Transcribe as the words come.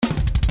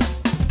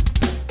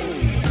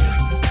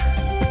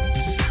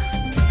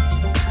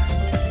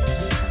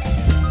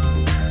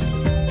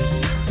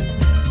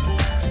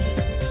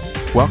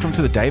Welcome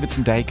to the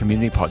Davidson Day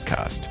Community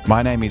Podcast.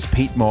 My name is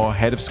Pete Moore,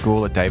 Head of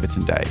School at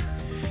Davidson Day.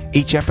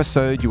 Each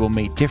episode, you will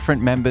meet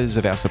different members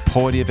of our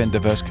supportive and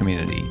diverse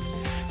community.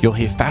 You'll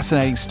hear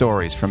fascinating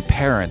stories from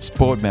parents,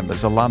 board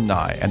members,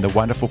 alumni, and the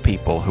wonderful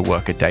people who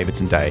work at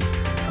Davidson Day.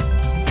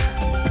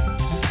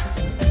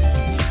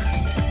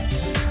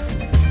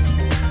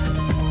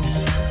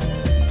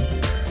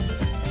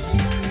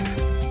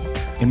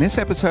 In this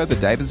episode of the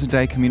Davidson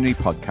Day Community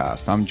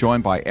Podcast, I'm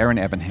joined by Erin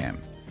Evenham.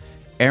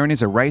 Erin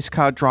is a race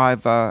car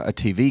driver, a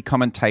TV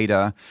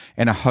commentator,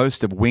 and a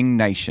host of Wing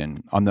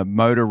Nation on the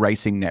Motor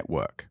Racing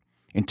Network.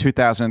 In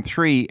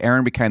 2003,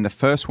 Erin became the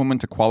first woman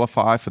to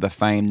qualify for the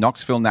famed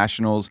Knoxville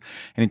Nationals,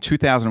 and in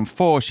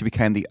 2004, she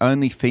became the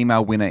only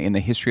female winner in the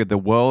history of the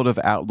World of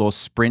Outlaws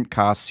Sprint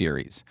Car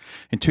Series.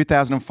 In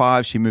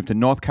 2005, she moved to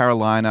North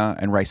Carolina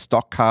and raced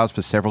stock cars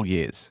for several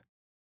years.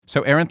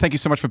 So, Erin, thank you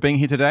so much for being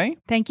here today.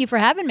 Thank you for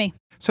having me.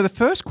 So the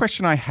first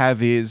question I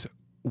have is,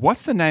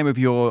 what's the name of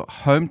your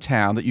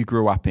hometown that you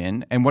grew up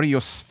in, and what are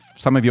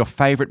some of your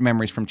favorite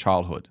memories from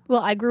childhood?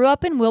 Well, I grew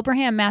up in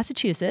Wilbraham,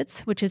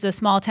 Massachusetts, which is a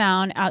small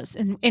town out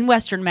in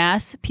Western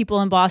Mass.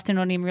 People in Boston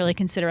don't even really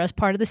consider us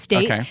part of the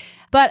state. Okay.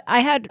 But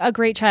I had a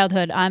great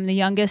childhood. I'm the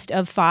youngest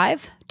of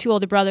 5, 2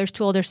 older brothers,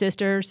 2 older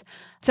sisters.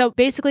 So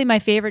basically my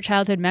favorite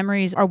childhood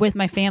memories are with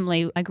my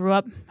family. I grew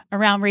up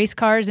around race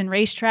cars and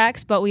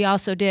racetracks, but we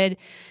also did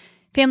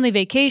family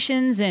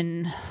vacations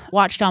and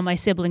watched all my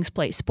siblings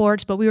play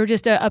sports, but we were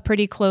just a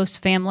pretty close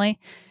family.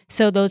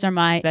 So those are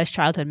my best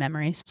childhood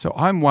memories. So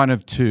I'm one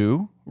of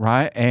 2,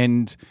 right?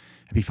 And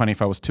it'd be funny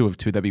if I was 2 of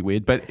 2, that'd be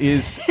weird. But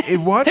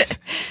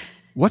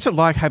what's it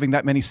like having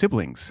that many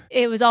siblings?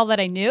 It was all that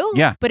I knew,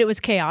 Yeah. But it was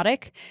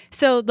chaotic.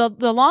 So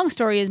the long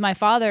story is my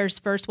father's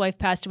first wife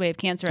passed away of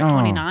cancer at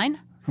 29.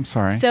 I'm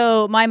sorry.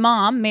 So my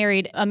mom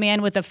married a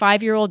man with a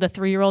 5-year-old, a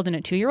 3-year-old, and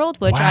a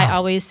 2-year-old, which I Wow.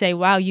 always say,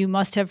 wow, you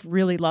must have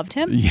really loved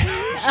him.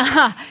 Yes.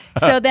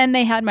 So then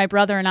they had my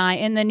brother and I.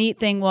 And the neat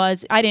thing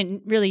was, I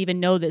didn't really even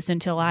know this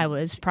until I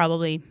was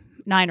probably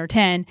 9 or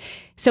 10.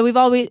 So we've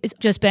always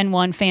just been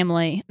one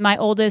family. My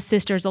oldest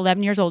sister is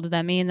 11 years older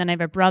than me, and then I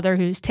have a brother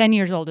who's 10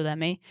 years older than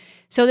me.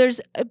 So there's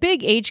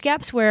big age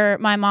gaps where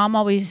my mom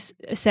always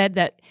said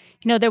that,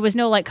 there was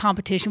no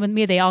competition with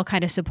me. They all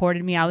kind of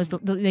supported me. I was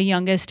the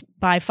youngest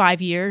by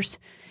 5 years.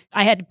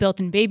 I had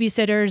built-in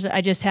babysitters.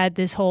 I just had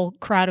this whole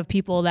crowd of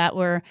people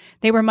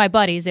they were my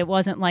buddies. It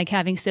wasn't like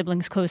having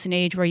siblings close in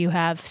age where you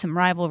have some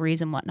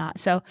rivalries and whatnot.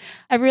 So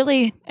I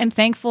really am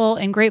thankful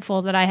and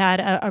grateful that I had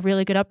a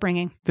really good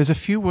upbringing. There's a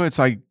few words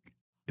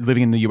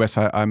living in the US,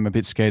 I'm a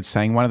bit scared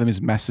saying. One of them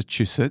is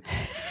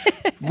Massachusetts.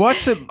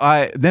 What's it?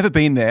 I've never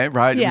been there,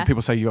 right? Yeah.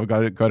 People say you've got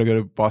to go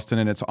to Boston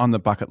and it's on the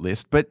bucket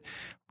list. But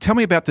tell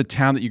me about the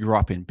town that you grew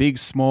up in. Big,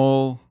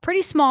 small?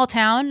 Pretty small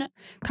town,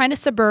 kind of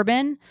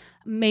suburban,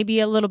 maybe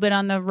a little bit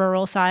on the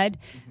rural side.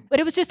 But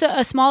it was just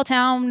a small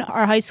town.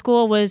 Our high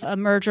school was a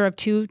merger of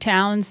 2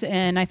 towns,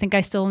 and I think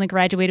I still only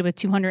graduated with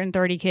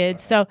 230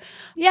 kids. So,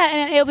 yeah,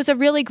 and it was a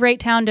really great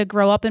town to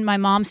grow up in. My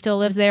mom still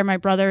lives there. My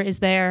brother is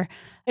there.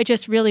 It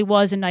just really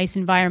was a nice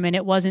environment.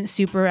 It wasn't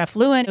super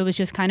affluent. It was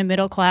just kind of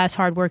middle class,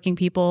 hardworking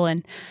people,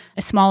 and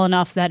small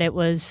enough that it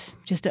was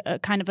just a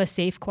kind of a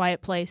safe,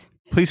 quiet place.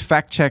 Please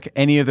fact check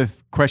any of the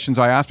questions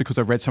I asked because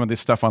I've read some of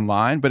this stuff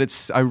online.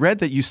 But I read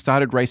that you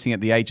started racing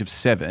at the age of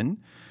 7.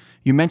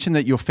 You mentioned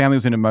that your family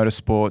was into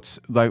motorsports.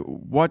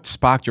 What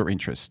sparked your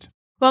interest?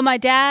 Well, my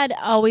dad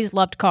always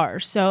loved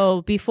cars.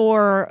 So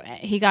before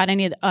he got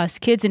any of us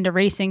kids into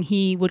racing,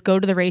 he would go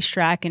to the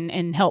racetrack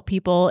and help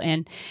people.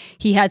 And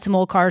he had some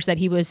old cars that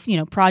he was,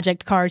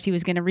 project cars he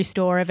was going to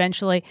restore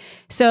eventually.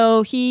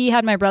 So he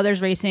had my brothers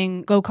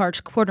racing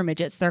go-karts, quarter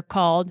midgets, they're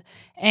called.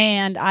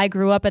 And I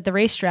grew up at the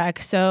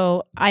racetrack.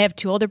 So I have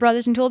 2 older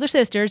brothers and 2 older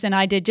sisters, and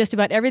I did just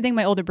about everything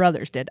my older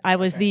brothers did. I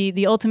was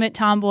the ultimate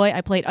tomboy.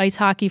 I played ice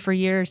hockey for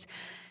years.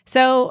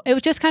 So it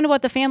was just kind of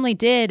what the family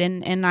did,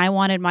 and I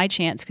wanted my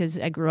chance because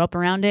I grew up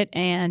around it.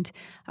 And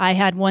I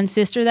had one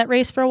sister that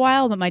raced for a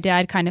while, but my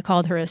dad kind of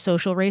called her a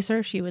social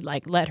racer. She would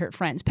let her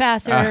friends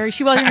pass her.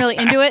 She wasn't really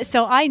into it.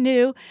 So I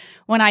knew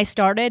when I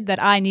started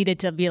that I needed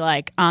to be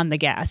on the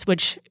gas,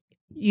 which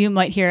you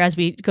might hear as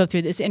we go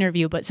through this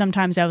interview, but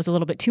sometimes I was a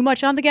little bit too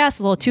much on the gas,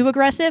 a little too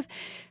aggressive.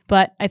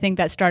 But I think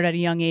that started at a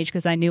young age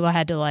because I knew I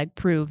had to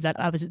prove that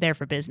I was there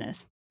for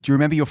business. Do you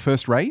remember your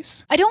first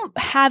race? I don't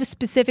have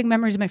specific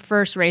memories of my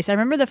first race. I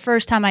remember the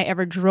first time I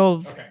ever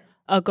drove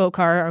a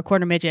go-kart or a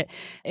quarter midget.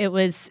 It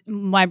was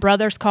my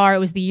brother's car. It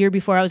was the year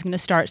before I was going to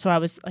start. So I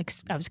was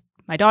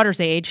my daughter's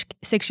age,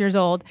 6 years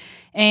old,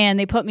 and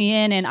they put me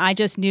in and I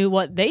just knew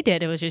what they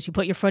did. It was just you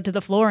put your foot to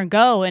the floor and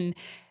go. And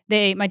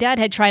my dad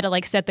had tried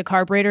to set the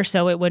carburetor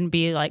so it wouldn't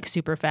be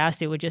super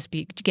fast. It would just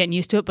be getting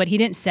used to it, but he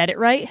didn't set it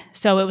right.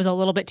 So it was a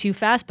little bit too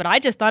fast, but I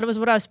just thought it was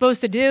what I was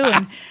supposed to do.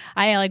 And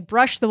I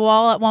brushed the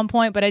wall at one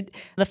point, but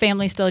the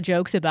family still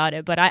jokes about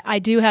it. But I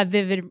do have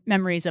vivid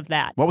memories of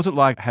that. What was it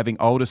like having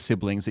older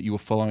siblings that you were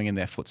following in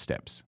their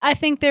footsteps? I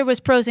think there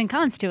was pros and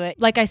cons to it.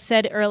 Like I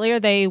said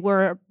earlier, they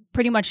were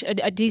pretty much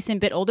a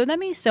decent bit older than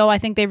me. So I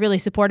think they really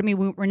supported me.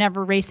 We were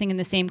never racing in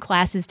the same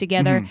classes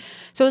together. Mm-hmm.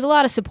 So it was a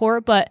lot of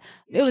support, but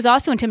It was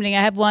also intimidating.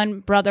 I have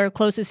one brother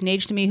closest in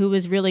age to me who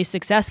was really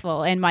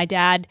successful, and my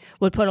dad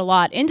would put a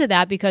lot into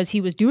that because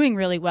he was doing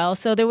really well.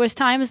 So there was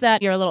times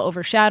that you're a little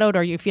overshadowed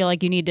or you feel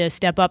like you need to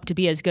step up to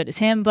be as good as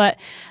him. But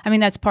I mean,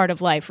 that's part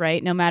of life,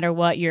 right? No matter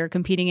what you're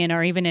competing in,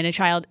 or even in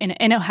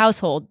a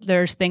household,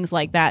 there's things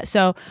like that.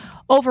 So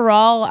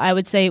overall, I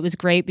would say it was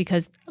great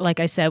because, like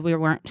I said, we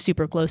weren't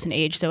super close in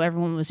age. So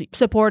everyone was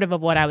supportive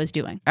of what I was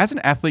doing. As an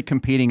athlete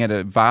competing at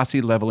a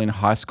varsity level in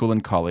high school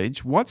and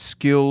college, what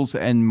skills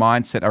and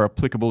mindset are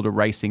applicable to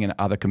racing and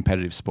other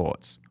competitive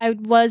sports? I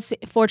was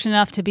fortunate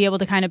enough to be able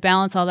to kind of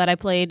balance all that. I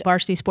played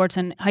varsity sports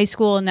in high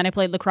school, and then I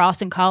played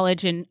lacrosse in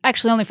college, and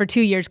actually only for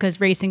 2 years because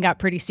racing got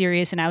pretty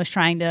serious and I was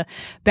trying to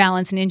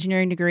balance an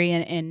engineering degree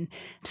in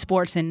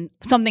sports, and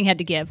something had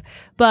to give.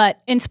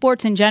 But in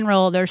sports in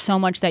general, there's so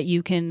much that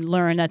you can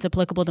learn that's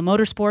applicable to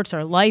motorsports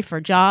or life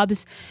or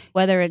jobs,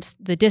 whether it's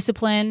the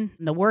discipline,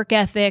 the work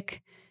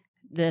ethic,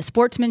 the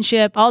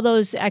sportsmanship, all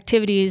those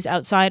activities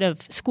outside of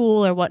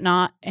school or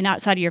whatnot and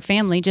outside of your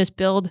family just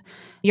build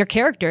your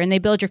character and they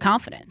build your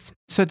confidence.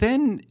 So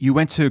then you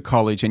went to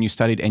college and you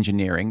studied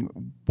engineering.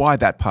 Why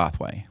that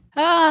pathway?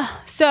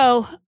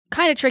 So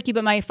kind of tricky,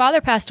 but my father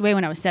passed away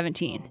when I was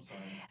 17.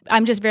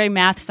 I'm just very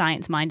math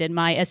science minded.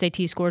 My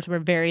SAT scores were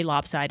very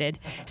lopsided.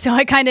 So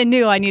I kind of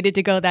knew I needed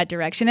to go that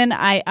direction. And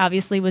I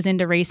obviously was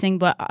into racing,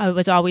 but I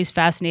was always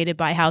fascinated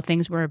by how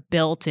things were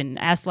built and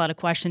asked a lot of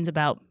questions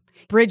about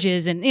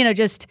bridges and,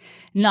 just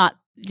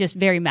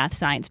very math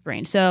science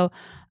brain. So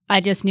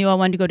I just knew I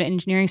wanted to go to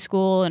engineering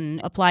school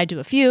and applied to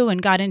a few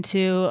and got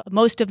into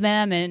most of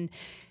them. And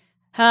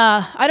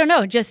I don't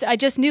know, I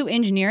just knew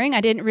engineering.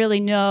 I didn't really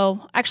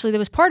know. Actually, there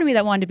was part of me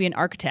that wanted to be an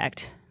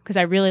architect because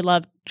I really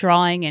loved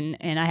drawing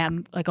and I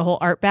have like a whole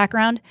art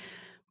background.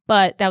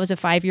 But that was a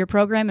 5-year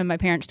program, and my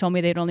parents told me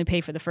they'd only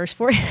pay for the first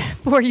 4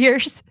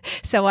 years.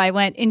 So I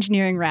went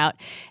engineering route.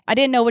 I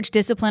didn't know which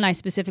discipline I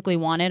specifically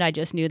wanted. I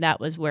just knew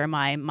that was where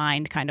my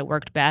mind kind of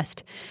worked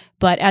best.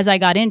 But as I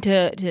got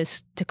into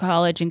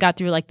college and got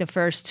through like the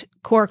first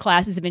core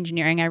classes of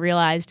engineering, I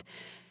realized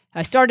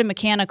I started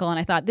mechanical, and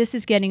I thought this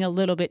is getting a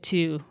little bit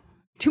too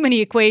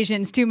many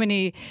equations,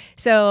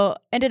 so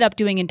ended up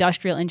doing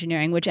industrial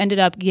engineering, which ended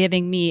up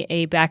giving me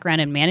a background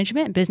in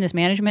management, business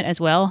management as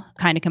well,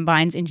 kind of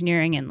combines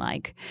engineering and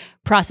like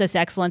process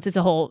excellence. It's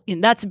a whole,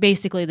 that's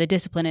basically the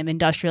discipline of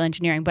industrial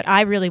engineering. But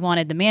I really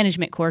wanted the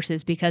management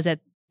courses because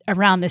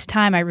around this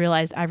time, I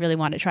realized I really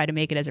wanted to try to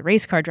make it as a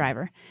race car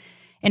driver.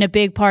 And a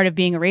big part of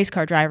being a race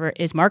car driver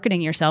is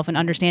marketing yourself and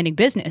understanding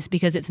business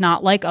because it's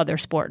not like other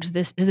sports.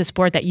 This is a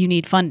sport that you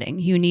need funding.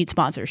 You need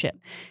sponsorship.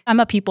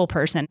 I'm a people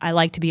person. I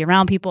like to be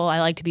around people. I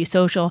like to be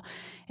social.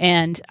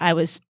 And I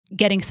was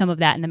getting some of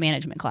that in the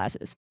management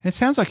classes. It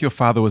sounds like your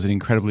father was an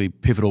incredibly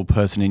pivotal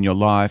person in your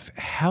life.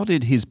 How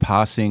did his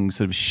passing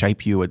sort of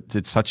shape you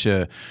at such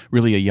a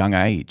young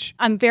age?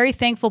 I'm very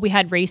thankful we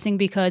had racing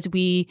because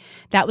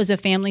that was a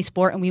family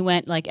sport and we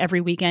went like every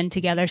weekend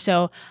together.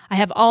 So I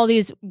have all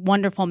these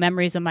wonderful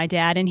memories of my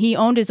dad, and he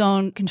owned his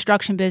own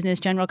construction business,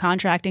 general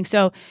contracting.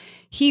 So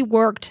he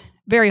worked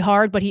very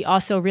hard, but he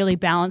also really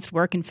balanced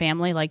work and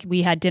family. Like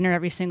we had dinner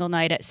every single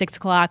night at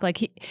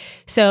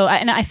 6:00.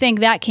 And I think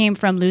that came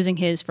from losing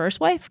his first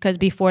wife, because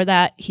before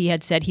that he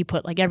had said he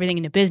put like everything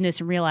into business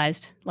and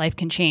realized life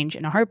can change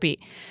in a heartbeat.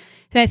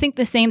 And I think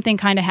the same thing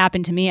kind of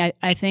happened to me.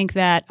 I think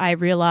that I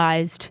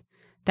realized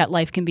that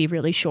life can be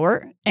really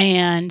short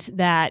and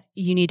that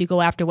you need to go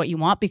after what you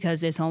want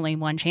because there's only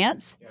one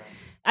chance. Yeah.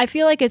 I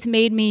feel like it's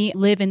made me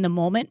live in the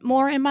moment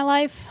more in my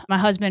life. My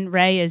husband,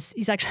 Ray,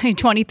 he's actually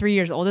 23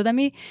 years older than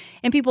me.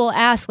 And people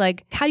ask,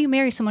 like, how do you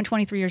marry someone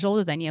 23 years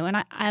older than you? And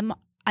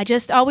I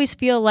just always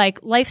feel like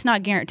life's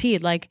not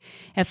guaranteed. Like,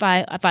 if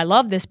I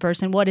love this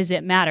person, what does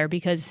it matter?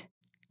 Because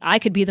I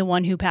could be the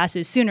one who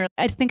passes sooner.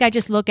 I think I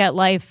just look at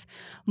life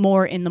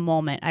more in the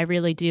moment. I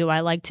really do. I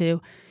like to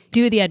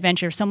do the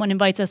adventure. If someone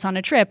invites us on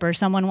a trip or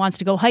someone wants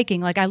to go hiking,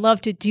 like I love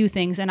to do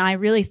things. And I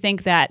really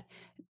think that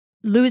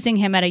losing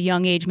him at a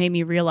young age made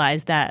me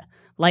realize that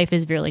life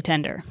is really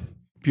tender.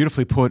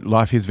 Beautifully put,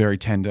 life is very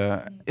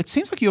tender. It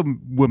seems like you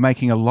were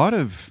making a lot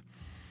of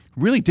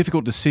really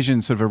difficult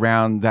decisions sort of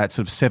around that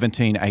sort of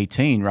 17,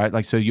 18, right?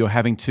 Like, so you're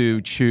having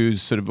to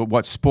choose sort of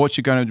what sports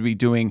you're going to be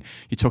doing.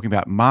 You're talking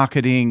about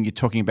marketing. You're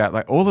talking about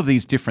like all of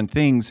these different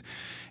things.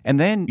 And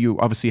then you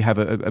obviously have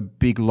a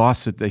big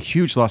loss, a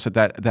huge loss at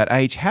that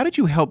age. How did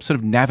you help sort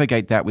of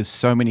navigate that with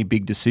so many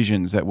big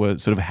decisions that were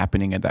sort of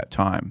happening at that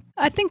time?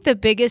 I think the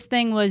biggest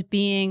thing was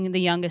being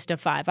the youngest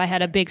of 5. I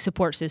had a big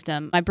support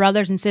system. My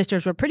brothers and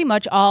sisters were pretty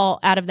much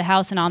all out of the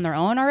house and on their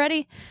own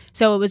already.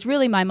 So it was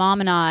really my mom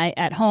and I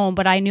at home,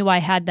 but I knew I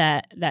had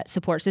that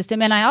support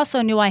system. And I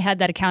also knew I had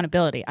that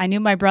accountability. I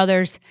knew my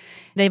brothers,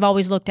 they've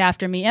always looked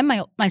after me, and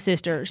my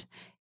sisters,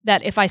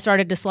 that if I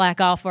started to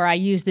slack off or I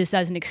used this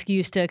as an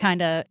excuse to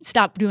kind of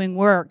stop doing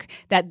work,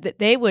 that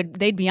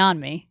they'd be on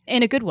me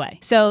in a good way.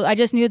 So I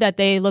just knew that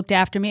they looked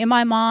after me. And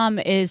my mom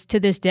is, to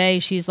this day,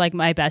 she's like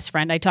my best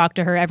friend. I talk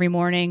to her every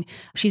morning.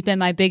 She's been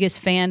my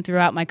biggest fan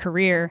throughout my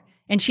career.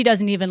 and she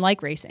doesn't even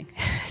like racing,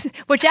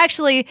 which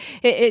actually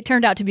it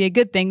turned out to be a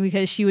good thing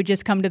because she would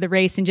just come to the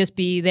race and just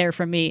be there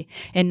for me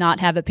and not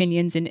have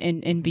opinions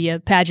and be a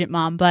pageant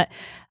mom. But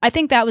I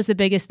think that was the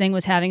biggest thing,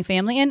 was having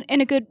family and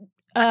a good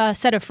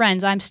set of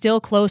friends. I'm still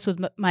close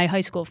with my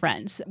high school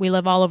friends. We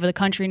live all over the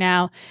country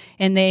now,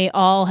 and they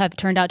all have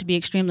turned out to be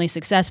extremely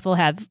successful,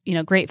 have,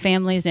 great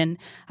families. And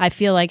I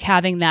feel like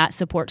having that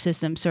support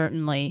system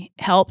certainly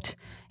helped.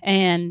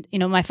 And,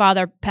 my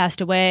father passed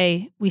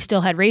away. We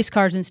still had race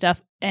cars and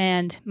stuff.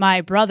 And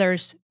my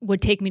brothers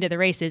would take me to the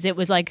races. It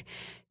was like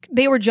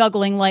they were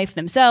juggling life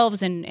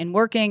themselves and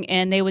working,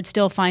 and they would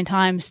still find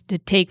times to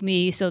take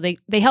me. So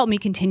they helped me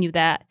continue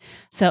that.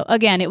 So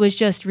again, it was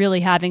just really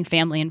having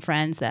family and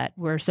friends that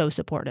were so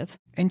supportive.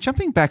 And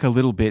jumping back a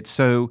little bit,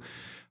 so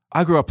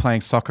I grew up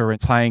playing soccer and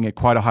playing at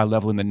quite a high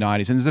level in the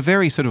 90s. And there's a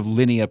very sort of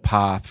linear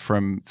path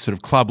from sort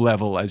of club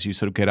level as you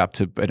sort of get up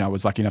to, and I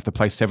was lucky enough to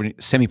play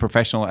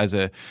semi-professional as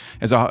a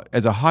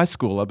high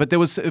schooler. But there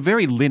was a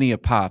very linear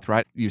path,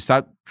 right? You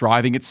start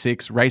driving at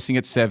 6, racing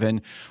at 7.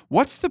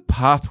 What's the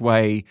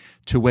pathway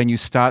to when you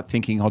start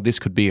thinking, oh, this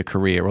could be a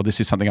career, or this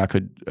is something I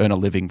could earn a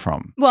living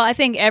from? Well, I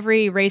think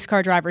every race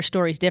car driver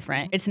story is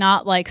different. It's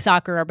not like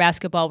soccer or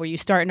basketball where you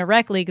start in a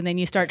rec league and then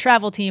you start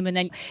travel team, and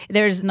then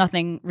there's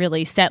nothing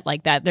really set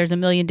like that. There's a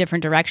million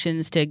different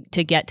directions to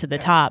get to the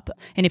top.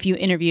 And if you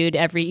interviewed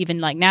even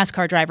like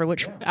NASCAR driver,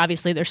 which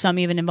obviously there's some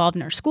even involved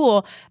in our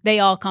school, they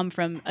all come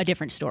from a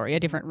different story, a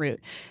different route.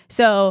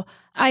 So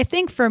I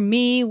think for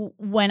me,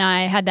 when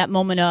I had that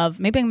moment of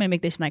maybe I'm going to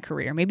make this my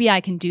career, maybe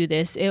I can do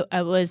this,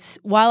 I was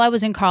while I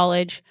was in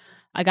college,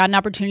 I got an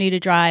opportunity to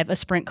drive a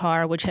sprint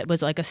car, which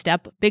was like a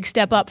big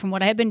step up from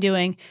what I had been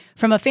doing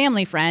from a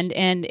family friend,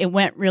 and it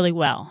went really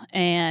well.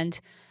 And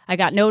I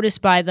got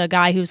noticed by the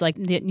guy who's like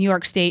the New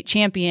York State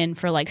champion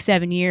for like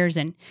 7 years,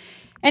 and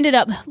ended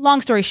up,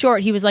 long story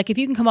short, he was like, if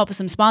you can come up with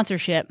some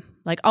sponsorship,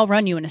 like I'll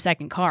run you in a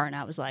second car. And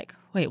I was like,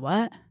 wait,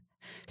 what?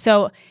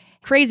 So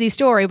crazy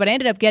story, but I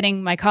ended up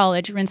getting my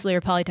college, Rensselaer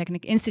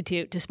Polytechnic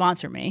Institute, to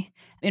sponsor me.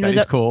 And that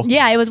is cool.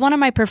 Yeah, it was one of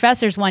my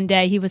professors one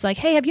day. He was like,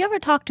 hey, have you ever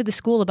talked to the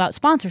school about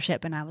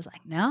sponsorship? And I was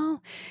like, no.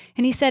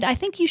 And he said, I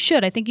think you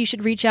should. I think you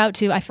should reach out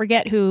to, I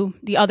forget who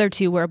the other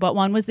two were, but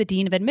one was the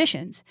dean of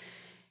admissions.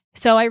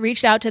 So I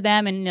reached out to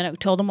them and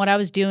told them what I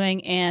was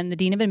doing, and the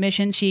dean of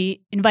admissions, she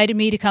invited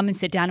me to come and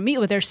sit down and meet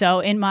with her. So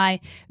in my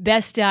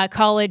best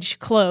college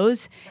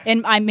clothes,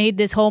 and I made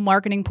this whole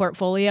marketing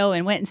portfolio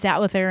and went and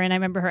sat with her, and I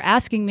remember her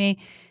asking me,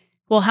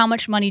 well, how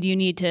much money do you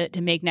need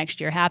to make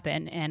next year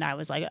happen? And I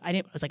was like,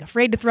 I was like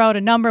afraid to throw out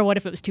a number. What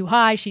if it was too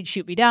high? She'd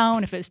shoot me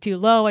down. If it was too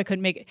low, I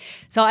couldn't make it.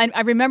 So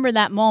I remember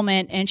that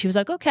moment, and she was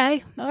like,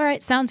 okay, all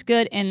right, sounds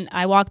good. And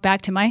I walked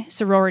back to my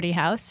sorority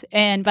house.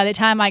 And by the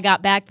time I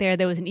got back there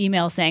was an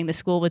email saying the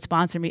school would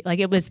sponsor me. Like,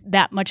 it was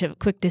that much of a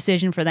quick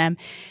decision for them.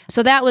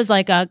 So that was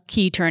like a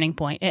key turning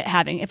point.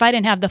 If I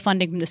didn't have the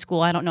funding from the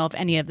school, I don't know if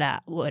any of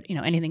that would,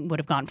 anything would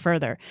have gone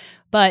further.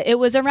 But it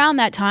was around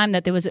that time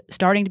that there was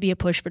starting to be a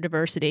push for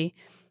diversity.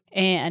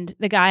 And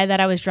the guy that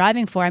I was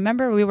driving for, I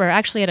remember we were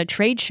actually at a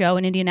trade show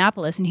in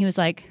Indianapolis, and he was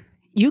like,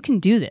 you can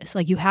do this.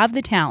 Like, you have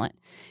the talent.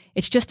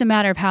 It's just a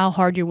matter of how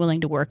hard you're willing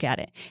to work at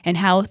it and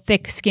how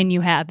thick skin you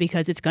have,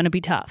 because it's going to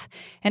be tough.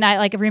 And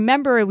I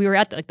remember we were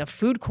at the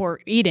food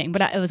court eating,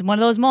 but it was one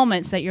of those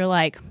moments that you're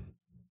like,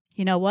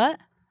 you know what?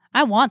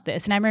 I want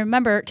this. And I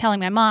remember telling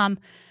my mom,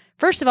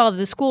 first of all,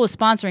 the school is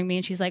sponsoring me,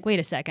 and she's like, wait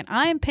a second,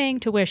 I'm paying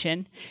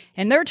tuition,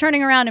 and they're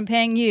turning around and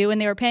paying you,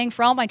 and they were paying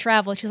for all my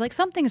travel. She's like,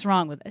 something's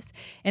wrong with this.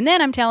 And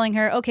then I'm telling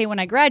her, okay, when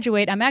I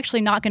graduate, I'm actually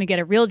not going to get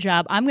a real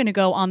job. I'm going to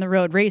go on the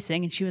road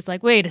racing. And she was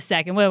like, wait a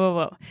second,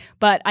 whoa.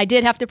 But I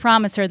did have to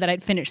promise her that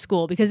I'd finish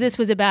school, because this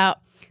was about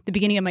the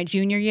beginning of my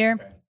junior year,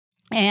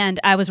 and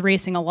I was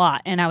racing a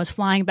lot, and I was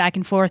flying back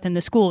and forth, and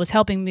the school was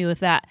helping me with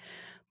that.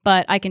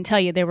 But I can tell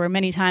you, there were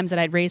many times that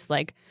I'd race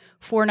like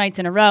 4 nights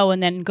in a row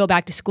and then go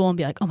back to school and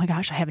be like, oh my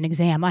gosh, I have an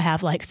exam. I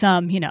have like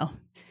some,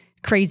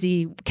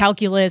 crazy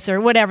calculus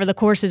or whatever the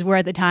courses were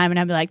at the time. And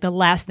I'd be like, the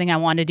last thing I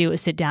want to do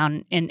is sit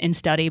down and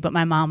study. But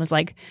my mom was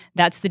like,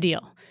 that's the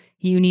deal.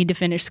 You need to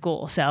finish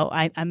school. So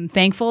I'm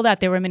thankful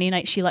that there were many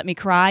nights she let me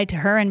cry to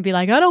her and be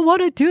like, I don't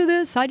want to do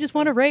this. I just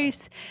want to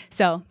race.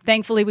 So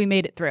thankfully we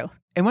made it through.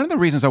 And one of the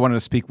reasons I wanted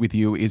to speak with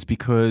you is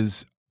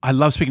because I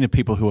love speaking to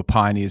people who are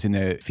pioneers in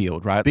their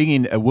field, right?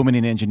 Being a woman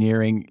in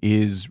engineering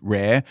is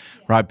rare,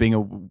 right? Being a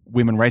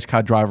women race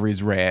car driver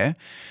is rare.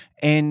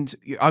 And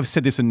I've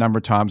said this a number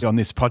of times on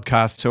this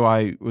podcast. So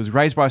I was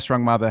raised by a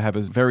strong mother, have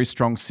a very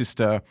strong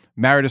sister,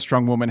 married a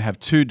strong woman, have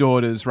 2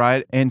 daughters,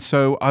 right? And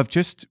so I've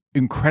just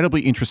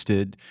incredibly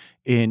interested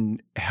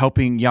in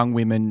helping young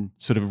women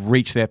sort of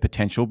reach their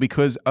potential,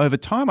 because over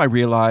time I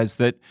realized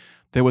that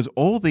there was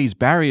all these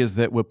barriers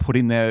that were put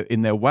in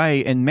their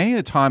way, and many of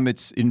the time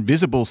it's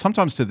invisible,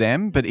 sometimes to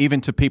them, but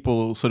even to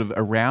people sort of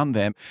around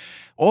them.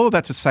 All of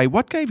that to say,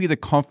 what gave you the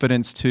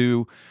confidence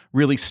to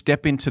really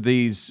step into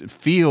these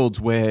fields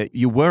where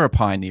you were a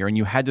pioneer and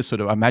you had to sort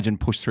of, imagine,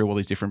 push through all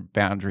these different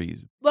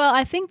boundaries? Well,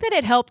 I think that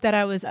it helped that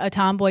I was a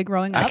tomboy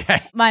growing up.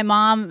 Okay. My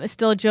mom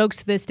still jokes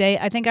to this day.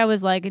 I think I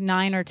was like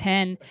 9 or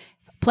 10.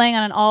 playing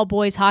on an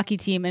all-boys hockey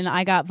team, and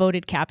I got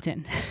voted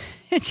captain.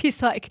 And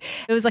she's like,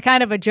 it was a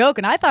kind of a joke,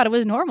 and I thought it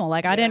was normal.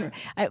 Like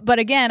but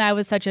again, I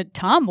was such a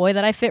tomboy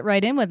that I fit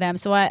right in with them.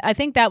 So I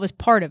think that was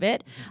part of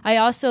it. I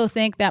also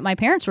think that my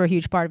parents were a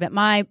huge part of it.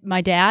 My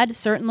dad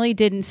certainly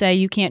didn't say,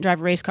 you can't drive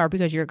a race car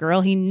because you're a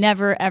girl. He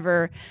never,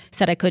 ever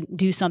said I couldn't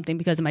do something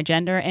because of my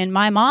gender. And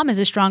my mom is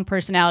a strong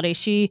personality.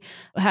 She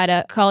had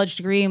a college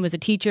degree and was a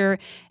teacher,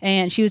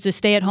 and she was a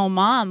stay-at-home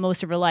mom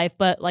most of her life,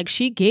 but like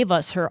she gave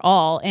us her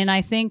all. And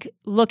I think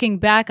looking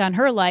back on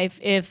her life,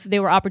 if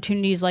there were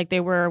opportunities like they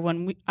were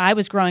when I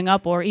was growing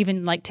up, or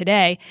even like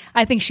today,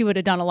 I think she would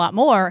have done a lot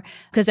more,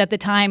 because at the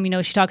time,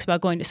 she talks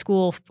about going to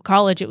school,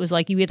 college, it was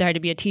like you either had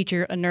to be a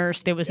teacher, a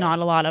nurse, there was not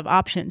a lot of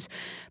options.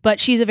 But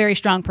she's a very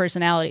strong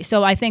personality.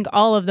 So I think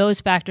all of those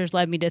factors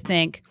led me to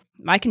think,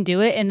 I can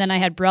do it. And then I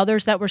had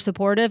brothers that were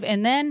supportive.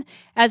 And then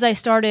as I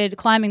started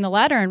climbing the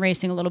ladder and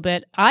racing a little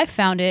bit, I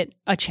found it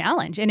a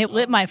challenge, and it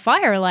lit my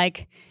fire.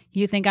 Like,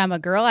 you think I'm a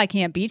girl, I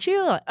can't beat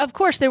you? Of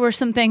course, there were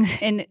some things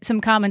and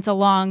some comments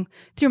along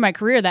through my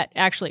career that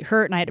actually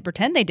hurt, and I had to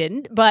pretend they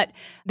didn't, but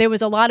there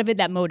was a lot of it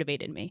that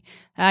motivated me.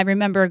 I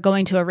remember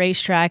going to a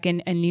racetrack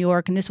in New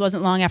York, and this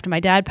wasn't long after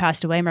my dad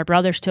passed away. My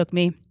brothers took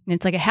me, and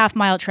it's like a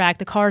half-mile track.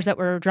 The cars that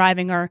we're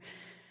driving are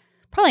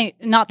probably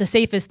not the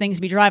safest things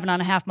to be driving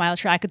on a half-mile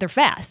track, but they're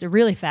fast. They're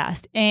really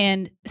fast.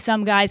 And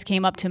some guys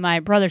came up to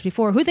my brothers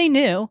before who they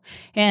knew,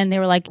 and they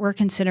were like, we're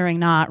considering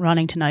not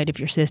running tonight if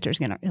your sister's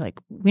going to, like,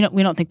 we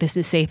don't think this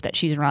is safe that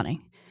she's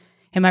running.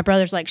 And my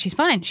brother's like, she's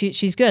fine.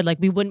 She's good. Like,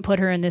 we wouldn't put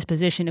her in this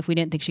position if we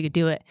didn't think she could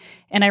do it.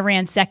 And I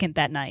ran second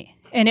that night.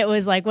 And it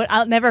was like, what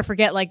I'll never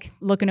forget, like,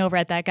 looking over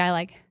at that guy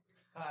like,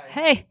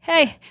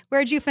 Hey,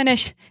 where'd you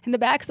finish? In the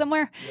back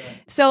somewhere? Yeah.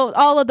 So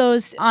all of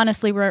those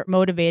honestly were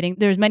motivating.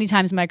 There's many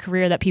times in my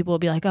career that people will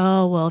be like,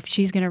 oh, well, if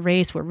she's going to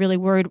race, we're really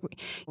worried.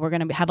 We're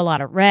going to have a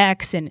lot of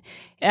wrecks. And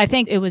I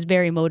think it was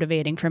very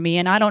motivating for me.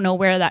 And I don't know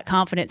where that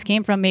confidence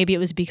came from. Maybe it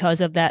was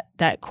because of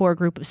that core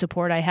group of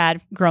support I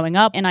had growing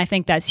up. And I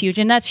think that's huge.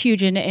 And that's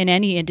huge in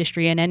any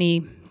industry, in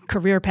any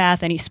career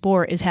path, any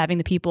sport, is having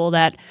the people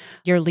that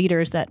your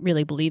leaders that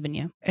really believe in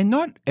you. And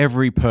not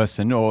every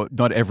person or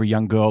not every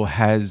young girl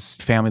has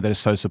family that is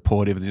so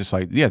supportive. They're just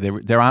like, yeah,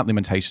 there aren't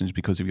limitations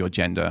because of your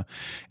gender.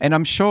 And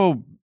I'm sure,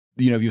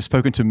 you've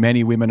spoken to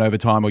many women over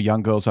time or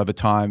young girls over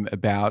time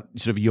about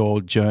sort of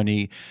your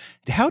journey.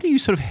 How do you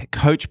sort of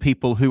coach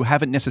people who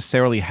haven't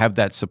necessarily have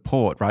that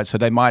support, right? So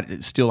they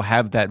might still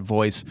have that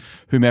voice,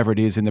 whomever it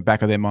is, in the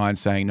back of their mind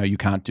saying, no, you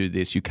can't do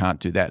this, you can't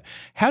do that.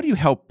 How do you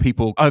help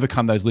people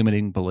overcome those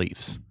limiting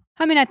beliefs?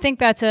 I mean, I think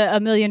that's a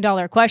 $1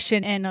 million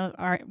question in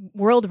our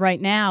world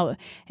right now.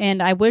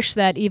 And I wish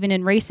that even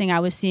in racing,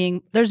 I was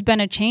seeing there's been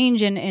a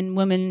change in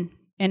women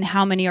and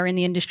how many are in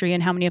the industry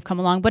and how many have come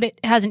along, but it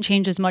hasn't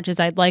changed as much as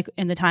I'd like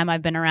in the time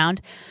I've been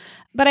around.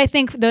 But I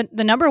think the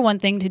number one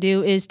thing to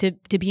do is to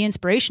be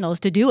inspirational, is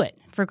to do it,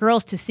 for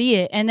girls to see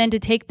it, and then to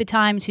take the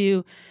time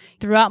to,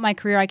 throughout my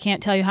career, I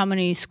can't tell you how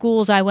many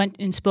schools I went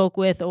and spoke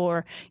with,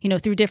 or,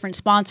 through different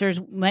sponsors,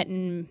 went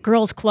in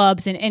girls'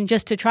 clubs, and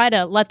just to try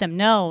to let them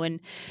know. And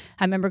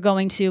I remember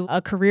going to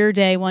a career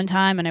day one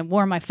time, and I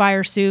wore my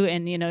fire suit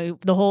and,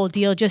 the whole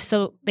deal, just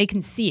so they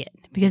can see it.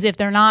 Because if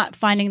they're not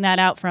finding that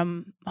out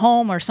from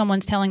home, or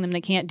someone's telling them they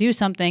can't do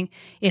something,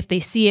 if they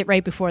see it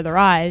right before their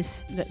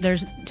eyes,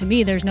 to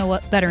me, there's no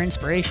better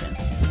inspiration.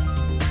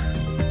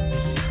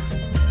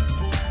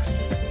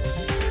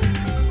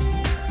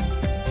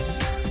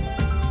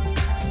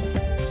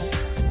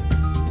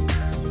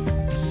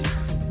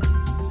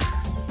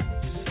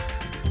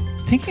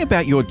 Thinking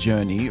about your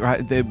journey,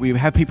 right? We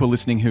have people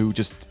listening who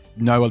just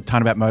know a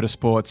ton about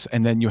motorsports,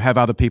 and then you have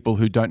other people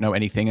who don't know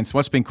anything. And so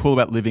what's been cool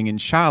about living in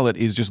Charlotte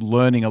is just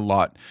learning a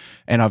lot.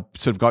 And I've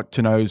sort of got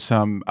to know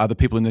some other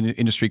people in the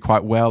industry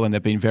quite well, and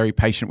they've been very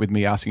patient with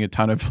me, asking a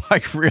ton of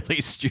like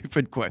really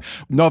stupid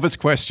novice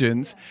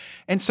questions.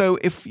 And so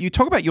if you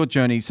talk about your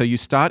journey, so you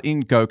start in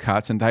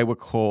go-karts, and they were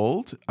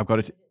called,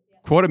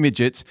 quarter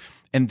midgets,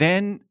 and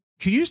then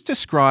could you just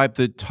describe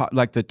the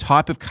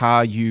type of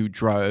car you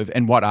drove,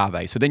 and what are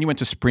they? So then you went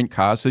to sprint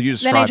cars. So you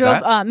described that.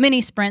 Then I drove mini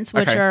sprints,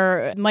 which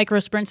are micro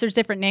sprints. There's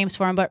different names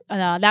for them, but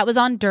that was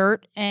on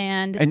dirt.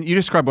 And you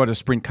describe what a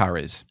sprint car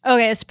is.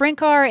 Okay, a sprint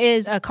car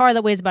is a car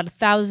that weighs about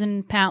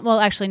 1,000 pounds. Well,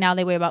 actually now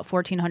they weigh about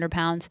 1,400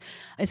 pounds.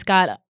 It's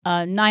got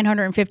a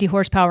 950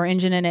 horsepower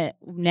engine in it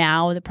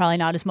now. Probably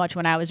not as much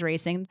when I was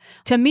racing.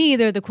 To me,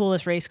 they're the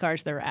coolest race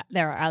cars that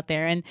are out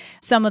there. And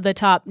some of the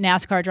top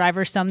NASCAR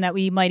drivers, some that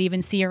we might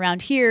even see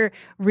around here,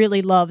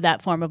 really love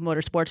that form of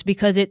motorsports,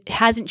 because it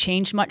hasn't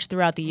changed much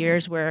throughout the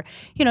years, where,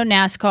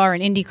 NASCAR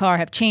and IndyCar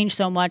have changed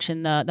so much,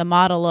 and the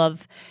model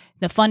of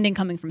the funding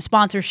coming from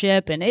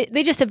sponsorship, and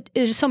there's just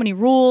so many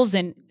rules,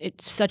 and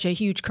it's such a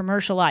huge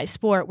commercialized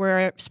sport,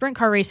 where sprint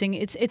car racing,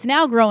 it's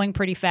now growing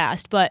pretty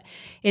fast, but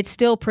it's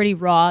still pretty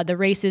raw. The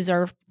races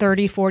are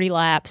 30, 40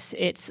 laps.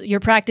 Your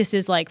practice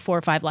is like 4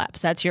 or 5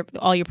 laps. That's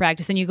all your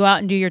practice. And you go out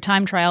and do your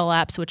time trial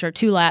laps, which are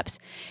 2 laps.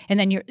 And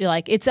then you're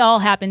like, it's all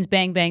happens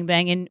bang, bang,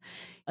 bang. And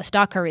a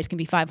stock car race can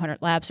be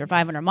 500 laps or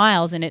 500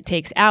 miles, and it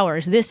takes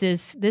hours.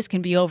 This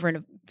can be over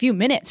in few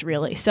minutes,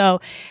 really.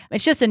 So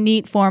it's just a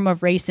neat form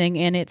of racing,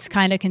 and it's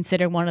kind of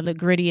considered one of the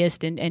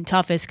grittiest and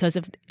toughest because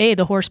of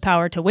the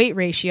horsepower to weight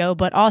ratio,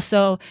 but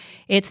also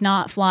it's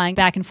not flying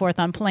back and forth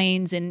on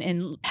planes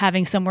and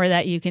having somewhere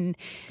that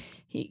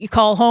you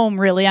call home,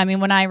 really. I mean,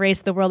 when I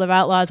raced the World of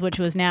Outlaws, which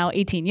was now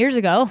 18 years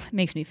ago, it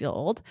makes me feel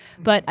old,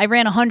 but I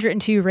ran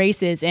 102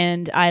 races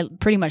and I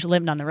pretty much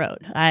lived on the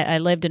road. I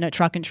lived in a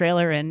truck and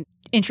trailer and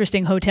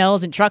interesting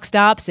hotels and truck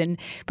stops,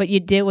 but you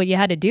did what you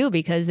had to do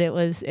because it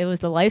was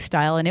the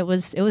lifestyle, and it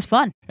was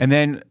fun. And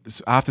then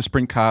after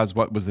sprint cars,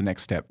 what was the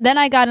next step? Then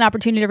I got an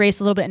opportunity to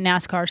race a little bit in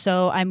NASCAR.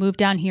 So I moved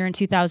down here in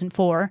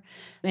 2004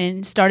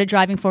 and started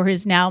driving for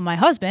my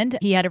husband.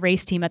 He had a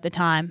race team at the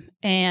time,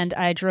 and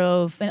I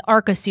drove an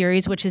ARCA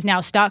series, which is now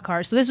stock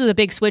cars. So this was a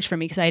big switch for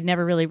me because I had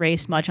never really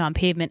raced much on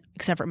pavement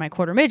except for my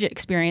quarter midget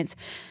experience.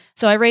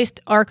 So I raced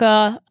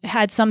ARCA,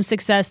 had some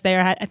success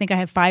there. I think I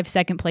had 5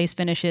 second place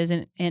finishes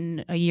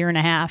in a year and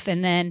a half,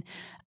 and then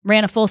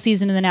ran a full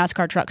season in the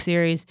NASCAR Truck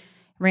Series,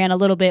 ran a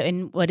little bit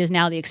in what is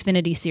now the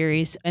Xfinity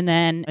Series, and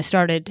then I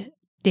started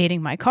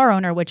dating my car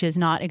owner, which is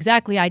not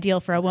exactly ideal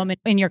for a woman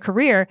in your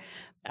career.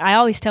 I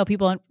always tell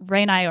people, and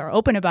Ray and I are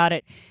open about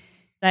it,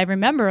 I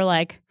remember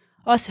like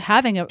us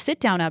having a sit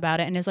down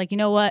about it, and it's like, you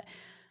know what?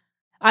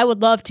 I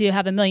would love to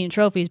have 1 million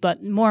trophies,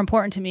 but more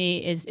important to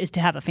me is to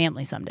have a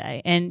family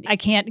someday. And I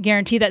can't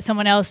guarantee that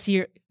someone else,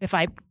 if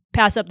I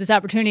pass up this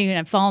opportunity and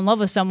I fall in love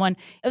with someone,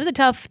 it was a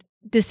tough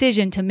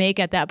decision to make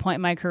at that point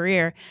in my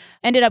career.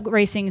 Ended up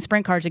racing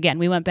sprint cars again.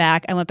 I went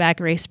back and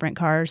raced sprint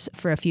cars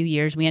for a few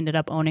years. We ended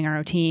up owning our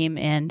own team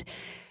and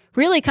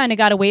really kind of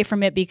got away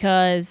from it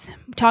because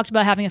we talked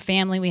about having a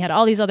family. We had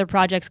all these other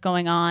projects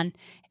going on.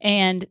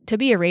 And to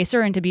be a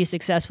racer and to be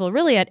successful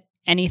really at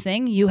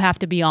anything, you have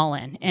to be all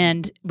in.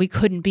 And we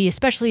couldn't be,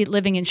 especially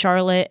living in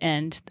Charlotte,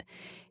 and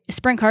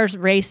sprint cars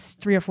race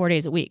 3 or 4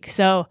 days a week.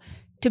 So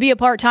to be a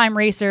part-time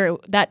racer,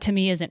 that to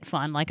me isn't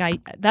fun. Like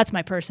that's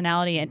my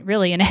personality, and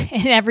really, and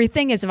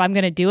everything is, if I'm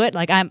going to do it,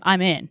 like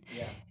I'm in.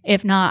 Yeah.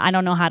 If not, I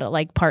don't know how to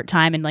like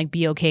part-time and like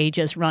be okay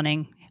just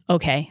running.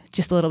 Okay,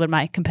 just a little bit of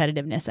my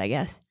competitiveness, I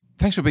guess.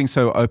 Thanks for being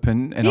so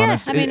open and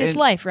honest. Yeah, I mean, it's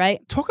life,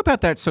 right? Talk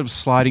about that sort of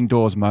sliding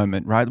doors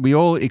moment, right? We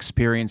all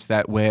experience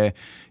that where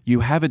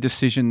you have a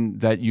decision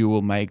that you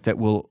will make that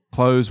will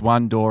close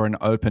one door and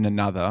open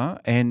another,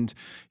 and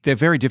they're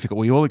very difficult.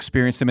 We all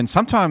experience them, and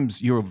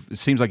sometimes it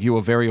seems like you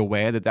were very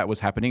aware that was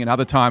happening, and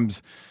other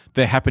times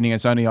they're happening.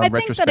 It's only on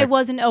retrospect. I think that I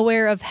wasn't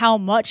aware of how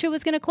much it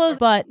was going to close,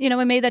 but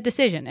I made that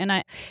decision,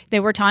 and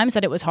there were times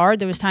that it was hard.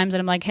 There was times that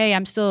I'm like, hey,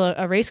 I'm still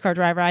a race car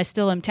driver. I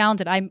still am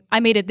talented. I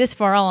made it this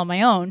far all on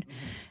my own.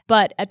 Mm-hmm.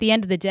 But at the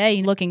end of the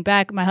day, looking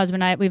back, my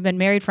husband and I, we've been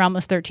married for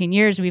almost 13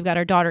 years. We've got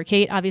our daughter,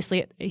 Kate,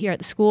 obviously here at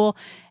the school.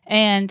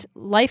 And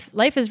life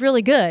is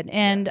really good.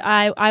 And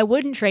I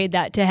wouldn't trade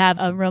that to have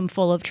a room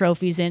full of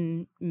trophies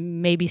and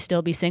maybe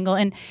still be single.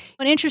 And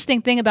an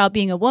interesting thing about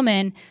being a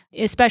woman,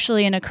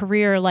 especially in a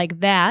career like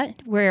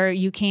that, where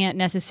you can't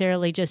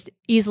necessarily just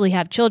easily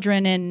have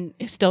children and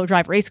still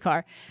drive a race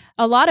car,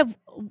 a lot of,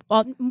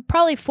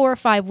 probably 4 or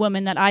 5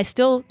 women that I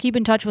still keep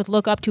in touch with,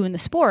 look up to in the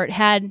sport,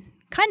 had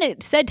kind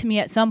of said to me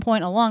at some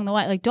point along the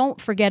way, like,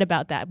 don't forget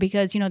about that,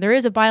 because, there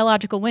is a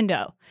biological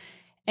window,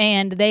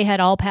 and they had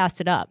all passed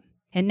it up.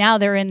 And now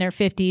they're in their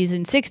 50s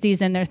and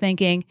 60s, and they're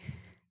thinking,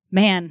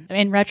 man,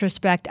 in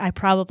retrospect, I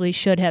probably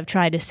should have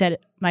tried to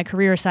set my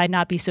career aside,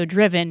 not be so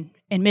driven,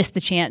 and miss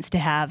the chance to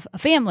have a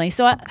family.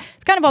 So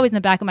it's kind of always in the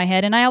back of my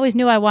head, and I always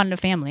knew I wanted a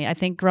family. I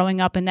think growing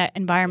up in that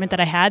environment that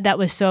I had, that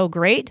was so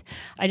great.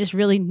 I just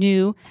really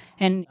knew,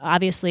 and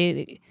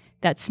obviously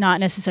that's not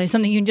necessarily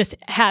something you can just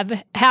have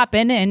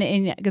happen.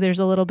 And there's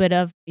a little bit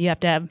of, you have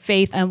to have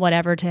faith and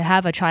whatever to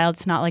have a child.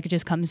 It's not like it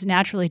just comes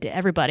naturally to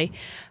everybody.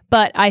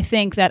 But I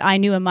think that I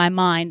knew in my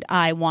mind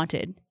I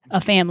wanted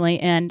a family,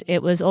 and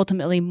it was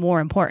ultimately more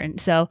important.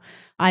 So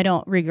I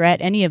don't regret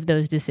any of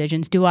those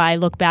decisions. Do I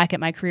look back at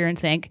my career and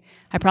think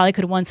I probably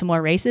could have won some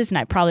more races and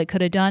I probably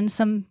could have done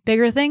some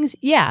bigger things?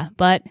 Yeah,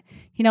 but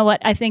you know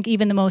what? I think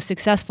even the most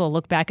successful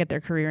look back at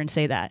their career and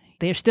say that.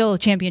 There's still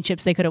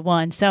championships they could have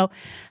won. So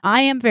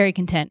I am very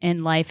content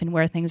in life and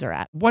where things are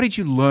at. What did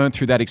you learn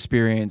through that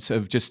experience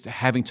of just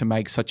having to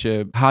make such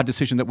a hard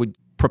decision that would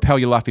propel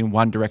your life in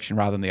one direction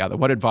rather than the other?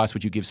 What advice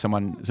would you give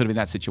someone sort of in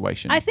that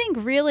situation? I think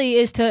really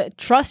is to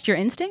trust your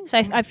instincts.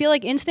 I feel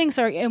like instincts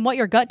are, and what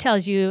your gut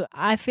tells you.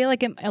 I feel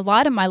like in a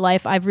lot of my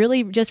life, I've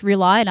really just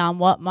relied on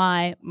what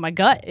my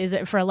gut is,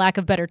 for a lack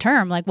of better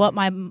term, like what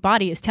my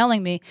body is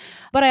telling me.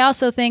 But I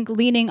also think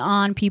leaning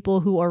on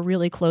people who are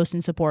really close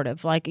and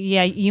supportive. Like,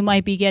 yeah, you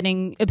might be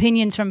getting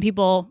opinions from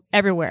people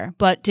everywhere,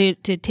 but to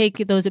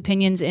take those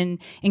opinions and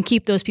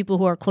keep those people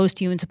who are close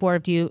to you and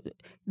supportive to you,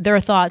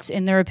 their thoughts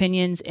and their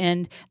opinions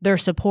and their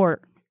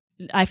support.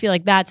 I feel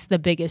like that's the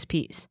biggest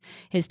piece,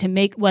 is to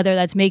make, whether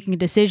that's making a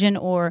decision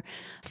or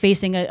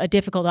facing a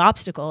difficult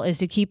obstacle, is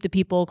to keep the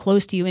people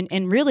close to you.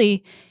 And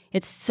really,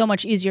 it's so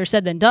much easier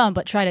said than done,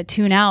 but try to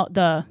tune out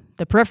the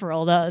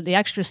peripheral, the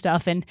extra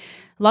stuff. And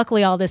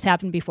luckily all this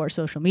happened before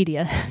social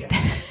media.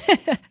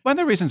 Yeah. One of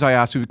the reasons I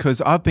asked you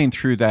because I've been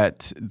through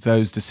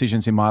those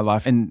decisions in my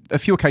life, and a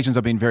few occasions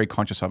I've been very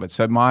conscious of it.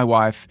 So my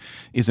wife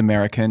is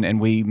American, and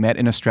we met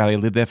in Australia,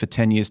 lived there for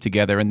 10 years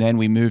together, and then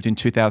we moved in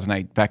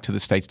 2008 back to the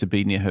States to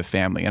be near her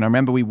family. And I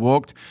remember we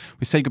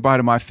said goodbye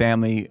to my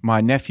family. My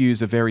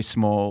nephews were very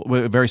small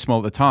at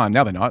the time.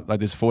 Now they're not,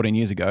 like this 14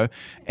 years ago.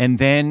 And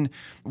then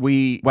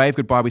we waved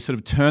goodbye. We sort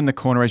of turned the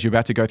corner as you're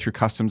about to go through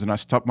customs, and I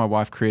stopped my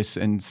wife, Chris,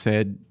 and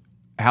said,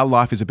 our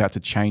life is about to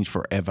change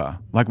forever.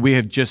 Like we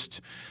have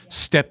just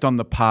stepped on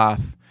the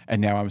path,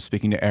 and now I'm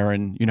speaking to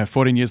Erin,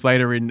 14 years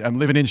later I'm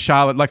living in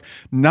Charlotte. Like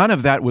none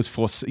of that was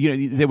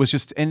there was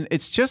just, and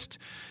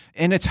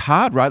it's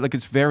hard, right? Like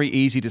it's very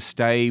easy to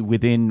stay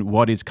within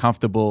what is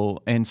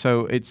comfortable. And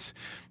so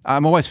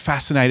I'm always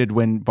fascinated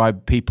by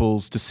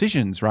people's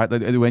decisions, right?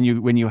 When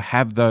you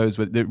have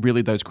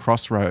those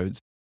crossroads.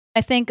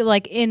 I think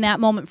like in that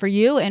moment for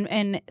you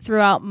and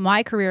throughout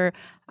my career,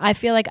 I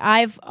feel like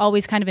I've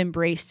always kind of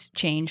embraced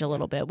change a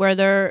little bit, where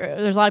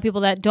there's a lot of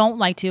people that don't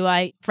like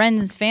to.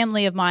 Friends,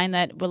 family of mine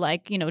that were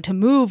like, to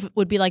move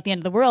would be like the end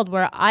of the world,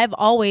 where I've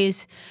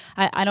always,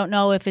 I don't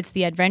know if it's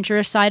the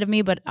adventurous side of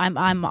me, but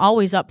I'm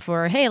always up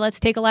for, hey,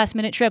 let's take a last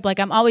minute trip. Like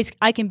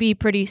I can be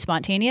pretty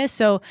spontaneous.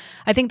 So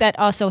I think that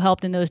also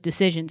helped in those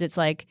decisions. It's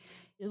like,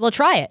 well,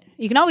 try it.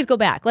 You can always go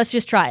back. Let's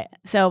just try it.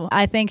 So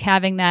I think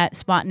having that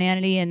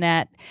spontaneity and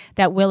that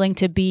willing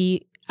to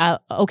be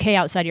okay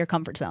outside your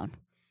comfort zone.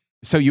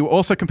 So you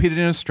also competed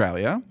in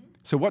Australia.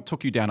 So what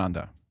took you down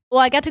under?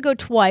 Well, I got to go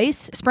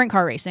twice sprint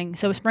car racing.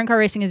 So sprint car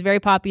racing is very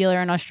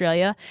popular in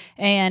Australia.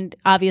 And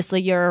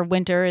obviously your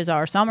winter is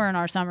our summer and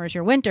our summer is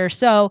your winter.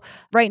 So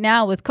right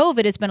now with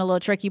COVID, it's been a little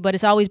tricky, but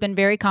it's always been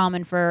very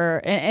common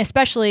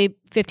especially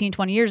 15,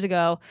 20 years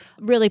ago,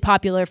 really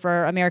popular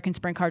for American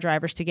sprint car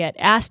drivers to get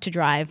asked to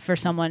drive for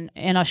someone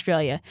in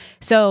Australia.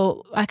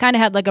 So I kind of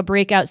had like a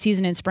breakout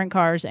season in sprint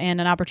cars, and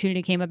an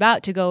opportunity came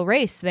about to go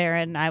race there.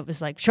 And I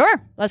was like,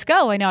 sure, let's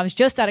go. I know I was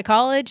just out of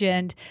college,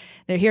 and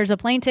here's a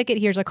plane ticket,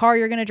 here's a car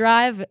you're going to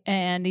drive,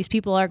 and these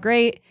people are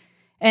great.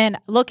 And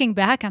looking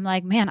back, I'm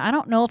like, man, I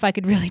don't know if I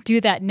could really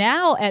do that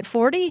now at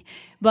 40,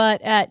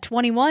 but at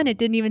 21, it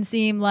didn't even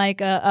seem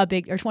like a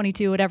big, or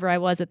 22, whatever I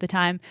was at the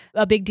time,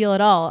 a big deal at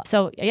all.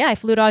 So yeah, I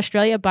flew to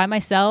Australia by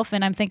myself,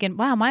 and I'm thinking,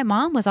 wow, my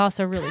mom was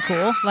also really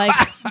cool. Like,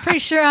 I'm pretty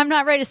sure I'm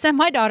not ready to send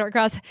my daughter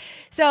across.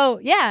 So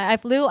yeah, I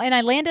flew, and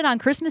I landed on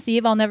Christmas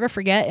Eve. I'll never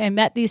forget, and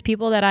met these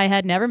people that I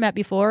had never met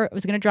before. I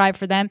was going to drive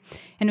for them,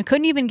 and we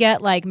couldn't even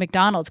get like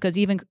McDonald's because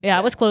it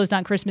was closed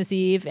on Christmas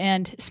Eve,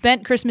 and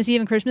spent Christmas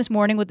Eve and Christmas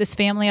morning with this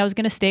family I was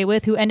going to stay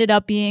with, who ended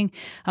up being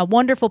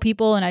wonderful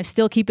people, and I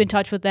still keep in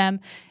touch with them.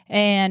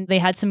 And they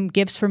had some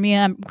gifts for me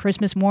on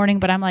Christmas morning,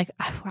 but I'm like,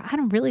 I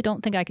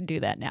don't think I could do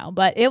that now.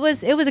 But it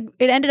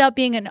ended up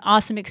being an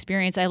awesome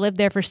experience. I lived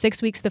there for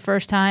 6 weeks the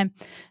first time,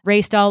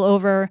 raced all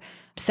over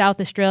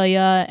South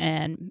Australia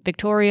and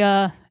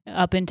Victoria,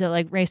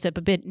 raced up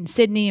a bit in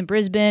Sydney and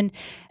Brisbane.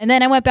 And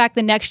then I went back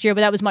the next year,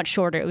 but that was much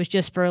shorter. It was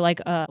just for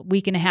like a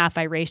week and a half.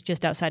 I raced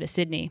just outside of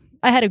Sydney.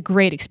 I had a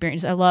great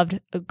experience. I loved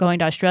going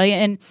to Australia,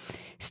 and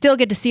still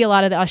get to see a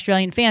lot of the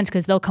Australian fans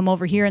because they'll come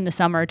over here in the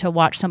summer to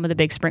watch some of the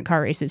big sprint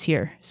car races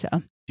here. So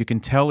you can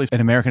tell if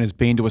an American has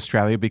been to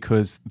Australia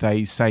because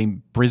they say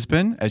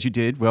Brisbane, as you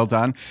did, well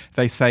done.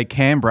 They say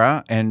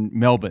Canberra and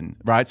Melbourne,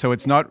 right? So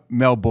it's not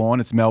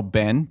Melbourne, it's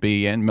Melbourne,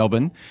 B-E-N,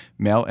 Melbourne,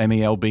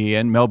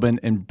 M-E-L-B-E-N, Melbourne,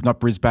 and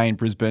not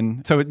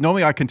Brisbane. So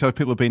normally I can tell if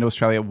people have been to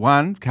Australia,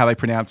 one, how they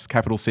pronounce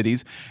capital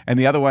cities, and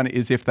the other one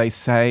is if they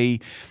say,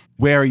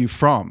 where are you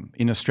from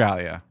in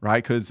Australia,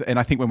 right? And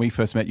I think when we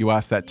first met, you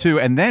asked that too.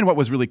 And then what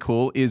was really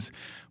cool is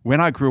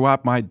when I grew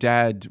up, my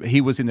dad,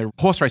 he was in the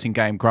horse racing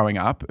game growing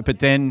up. But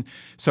then,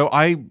 so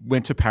I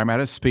went to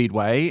Parramatta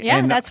Speedway. Yeah,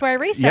 and that's where I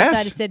raced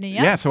outside of Sydney.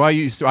 Yeah. Yeah, so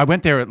I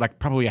went there like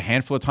probably a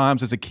handful of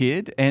times as a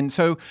kid. And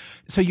so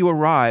you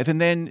arrive, and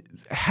then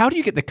how do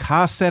you get the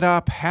car set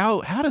up?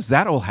 How does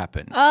that all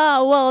happen?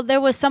 Well,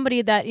 there was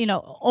somebody that,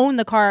 owned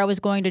the car I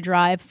was going to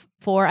drive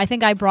for. I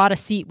think I brought a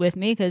seat with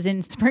me because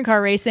in sprint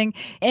car racing,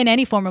 in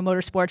any form of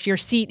motorsports, your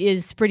seat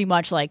is pretty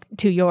much like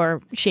to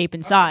your shape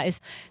and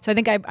size. So I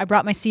think I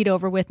brought my seat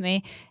over with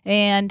me,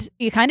 and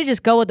you kind of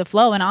just go with the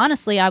flow. And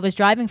honestly, I was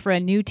driving for a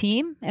new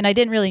team, and I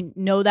didn't really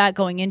know that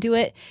going into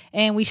it.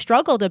 And we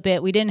struggled a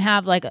bit. We didn't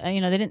have they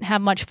didn't have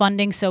much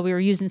funding. So we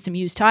were using some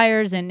used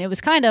tires, and it was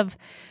kind of,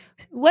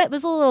 it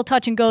was a little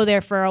touch and go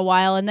there for a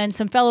while, and then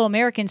some fellow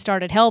Americans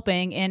started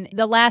helping, and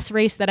the last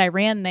race that I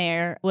ran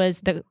there was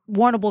the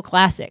Warrnambool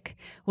Classic,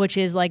 which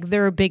is like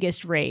their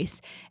biggest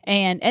race,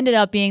 and ended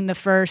up being the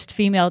first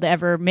female to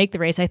ever make the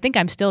race. I think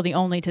I'm still the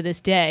only to this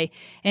day,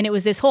 and it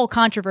was this whole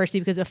controversy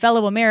because a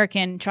fellow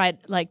American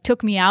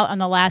took me out on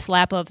the last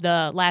lap of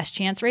the last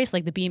chance race,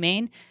 like the B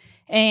main,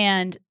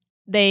 and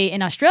they,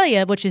 in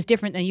Australia, which is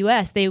different than the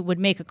US, they would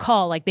make a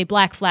call, like they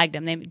black flagged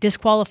him. They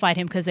disqualified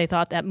him because they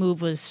thought that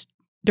move was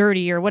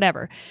dirty or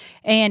whatever.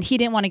 And he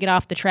didn't want to get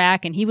off the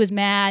track and he was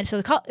mad.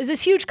 So there's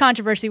this huge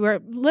controversy where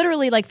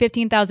literally like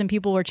 15,000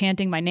 people were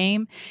chanting my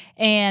name,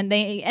 and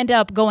they end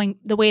up going,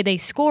 the way they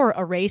score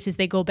a race is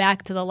they go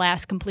back to the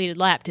last completed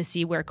lap to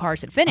see where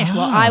cars had finished.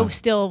 Well, I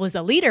still was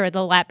a leader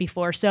the lap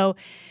before. So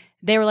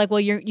they were like, well,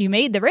 you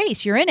made the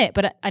race, you're in it.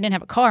 But I didn't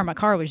have a car. My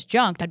car was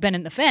junked. I'd been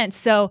in the fence.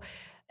 So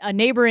a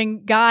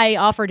neighboring guy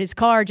offered his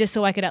car just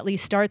so I could at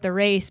least start the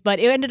race. But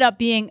it ended up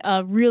being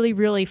a really,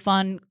 really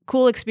fun,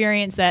 cool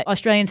experience that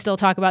Australians still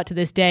talk about to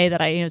this day,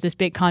 that this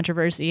big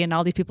controversy and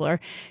all these people are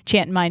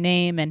chanting my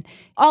name. And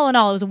all in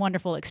all, it was a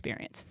wonderful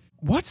experience.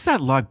 What's that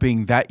like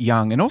being that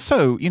young? And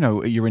also,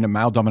 you're in a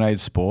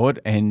male-dominated sport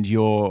and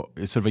you're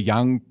sort of a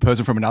young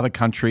person from another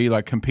country,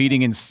 like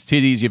competing in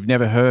cities you've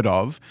never heard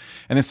of.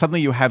 And then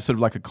suddenly you have sort of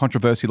like a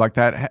controversy like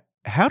that.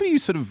 How do you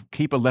sort of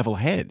keep a level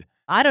head?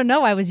 I don't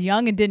know. I was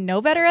young and didn't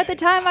know better at the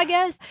time, I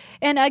guess.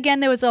 And again,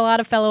 there was a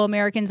lot of fellow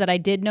Americans that I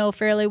did know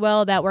fairly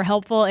well that were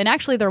helpful. And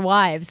actually their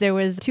wives, there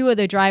was 2 of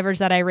the drivers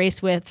that I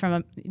raced with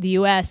from the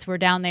U.S. were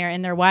down there,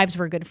 and their wives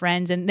were good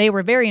friends. And they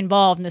were very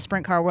involved in the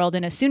sprint car world.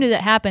 And as soon as it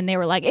happened, they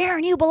were like,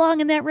 Erin, you belong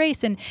in that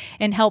race,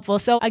 and helpful.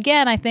 So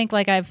again, I think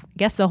like I've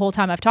guessed the whole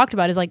time I've talked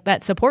about is like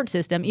that support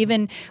system.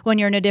 Even when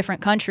you're in a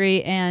different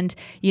country and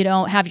you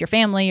don't have your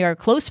family or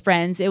close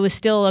friends, it was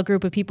still a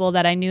group of people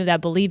that I knew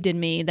that believed in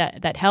me,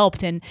 that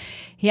helped. And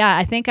yeah,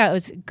 I think it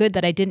was good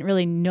that I didn't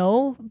really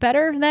know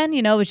better then.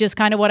 It was just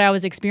kind of what I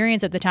was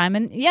experiencing at the time.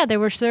 And yeah, there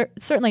were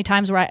certainly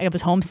times where I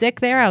was homesick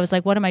there. I was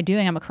like, what am I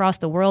doing? I'm across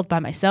the world by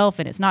myself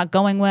and it's not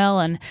going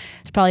well. And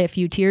it's probably a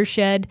few tears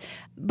shed.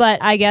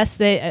 But I guess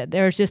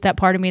there's just that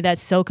part of me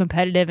that's so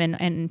competitive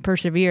and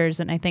perseveres.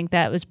 And I think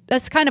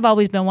that's kind of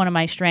always been one of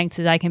my strengths,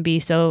 is I can be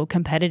so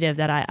competitive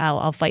that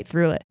I'll fight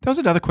through it. That was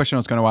another question I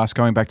was going to ask,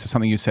 going back to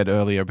something you said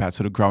earlier about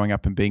sort of growing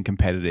up and being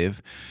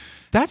competitive.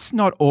 That's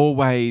not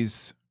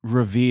always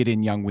revered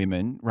in young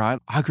women, right?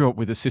 I grew up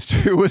with a sister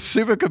who was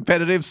super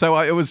competitive, so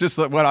it was just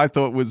like what I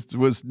thought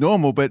was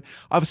normal. But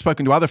I've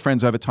spoken to other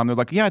friends over time. They're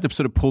like, yeah, I had to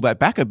sort of pull that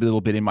back a little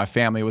bit in my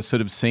family. It was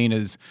sort of seen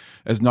as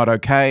not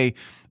okay.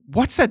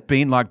 What's that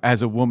been like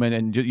as a woman?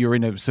 And you're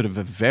in a sort of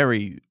a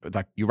very,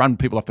 like, you run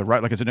people off the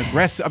road, like it's an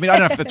aggressive, I mean, I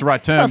don't know if that's the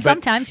right term, well, but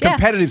sometimes,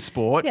 competitive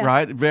sport, yeah.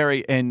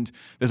 right? And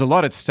there's a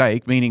lot at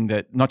stake, meaning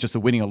that not just the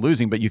winning or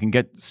losing, but you can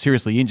get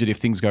seriously injured if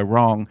things go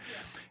wrong.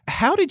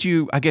 How did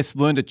you, I guess,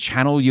 learn to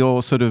channel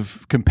your sort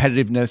of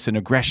competitiveness and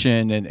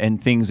aggression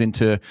and things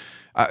into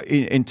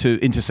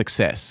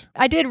success?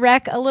 I did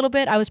wreck a little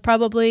bit. I was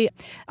probably,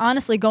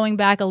 honestly, going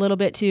back a little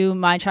bit to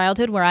my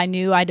childhood where I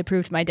knew I had to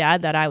prove to my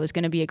dad that I was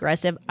going to be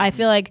aggressive. I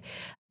feel like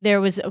there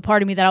was a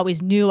part of me that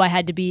always knew I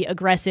had to be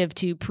aggressive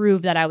to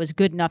prove that I was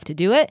good enough to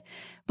do it.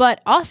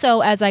 But also,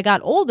 as I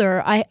got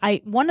older,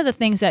 I one of the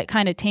things that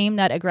kind of tamed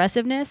that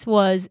aggressiveness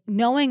was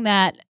knowing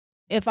that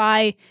if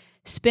I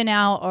spin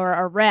out or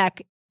a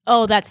wreck,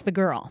 oh, that's the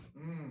girl.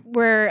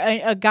 Where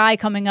a guy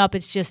coming up,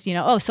 it's just,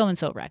 oh,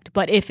 so-and-so wrecked.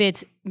 But if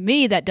it's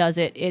me that does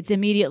it, it's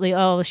immediately,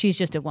 oh, she's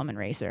just a woman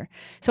racer.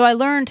 So I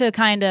learned to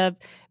kind of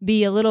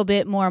be a little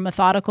bit more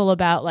methodical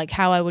about like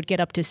how I would get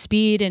up to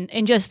speed and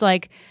just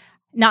like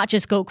not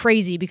just go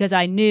crazy, because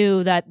I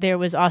knew that there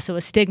was also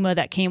a stigma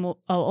that came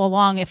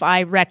along if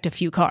I wrecked a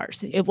few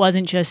cars. It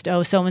wasn't just,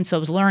 oh,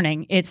 so-and-so's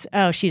learning. It's,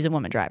 oh, she's a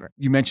woman driver.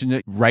 You mentioned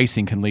that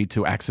racing can lead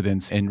to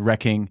accidents and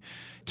wrecking.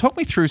 Talk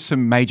me through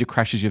some major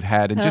crashes you've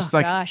had, and just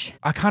gosh.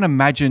 I can't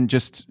imagine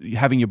just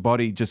having your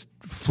body just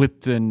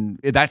flipped and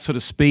that sort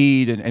of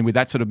speed and with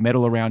that sort of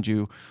metal around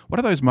you. What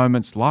are those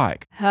moments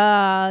like?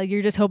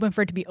 You're just hoping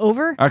for it to be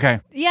over? Okay.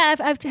 Yeah,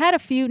 I've had a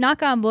few,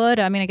 knock on wood.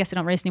 I mean, I guess I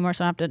don't race anymore,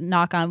 so I don't have to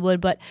knock on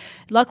wood, but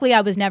luckily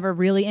I was never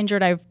really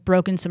injured. I've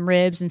broken some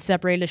ribs and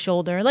separated a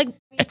shoulder. Like,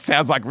 it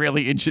sounds like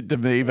really injured to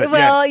me, but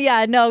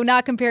no,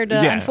 not compared to,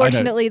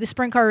 unfortunately, the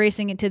sprint car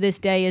racing to this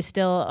day is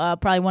still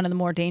probably one of the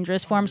more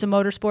dangerous forms of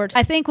motorsports.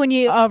 I think when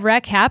a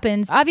wreck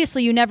happens,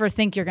 obviously you never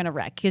think you're going to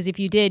wreck, because if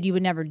you did, you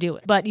would never do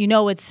it. But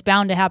it's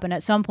bound to happen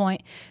at some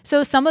point.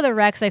 So some of the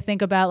wrecks I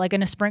think about, like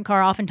in a sprint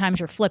car, oftentimes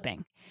you're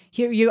flipping.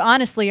 You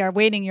honestly are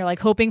waiting. You're like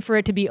hoping for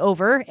it to be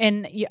over.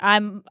 And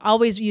I'm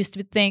always used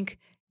to think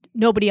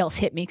nobody else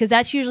hit me, because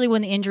that's usually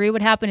when the injury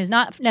would happen, is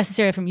not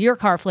necessarily from your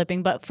car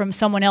flipping, but from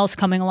someone else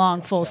coming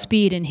along full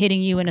speed and hitting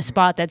you in a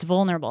spot that's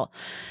vulnerable.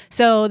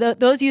 So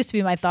those used to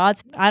be my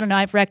thoughts. I don't know.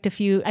 I've wrecked a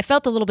few. I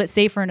felt a little bit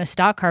safer in a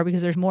stock car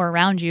because there's more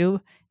around you,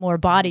 more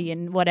body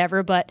and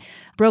whatever, but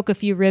broke a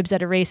few ribs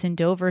at a race in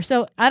Dover.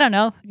 So I don't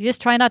know. You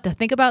just try not to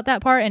think about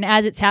that part. And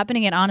as it's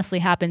happening, it honestly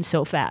happens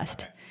so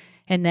fast.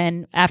 And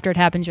then after it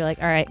happens, you're like,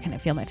 all right, can I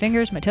feel my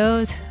fingers, my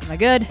toes? Am I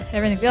good?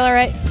 Everything feel all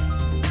right?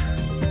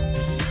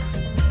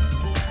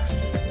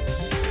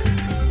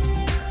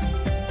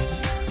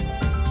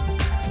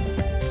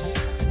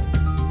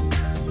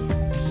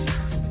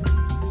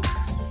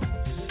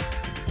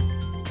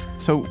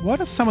 So what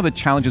are some of the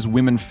challenges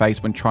women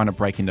face when trying to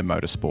break into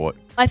motorsport?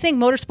 I think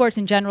motorsports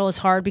in general is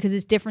hard because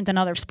it's different than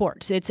other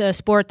sports. It's a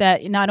sport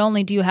that not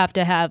only do you have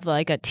to have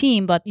like a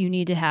team, but you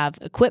need to have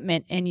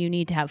equipment and you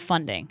need to have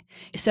funding.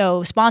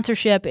 So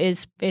sponsorship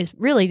is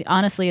really,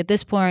 honestly, at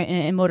this point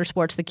in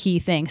motorsports, the key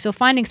thing. So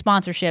finding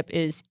sponsorship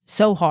is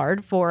so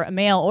hard for a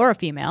male or a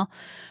female,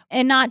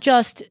 and not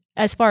just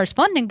as far as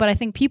funding, but I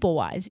think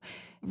people-wise.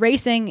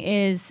 Racing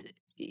is...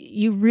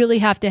 you really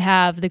have to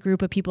have the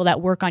group of people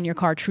that work on your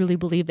car truly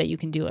believe that you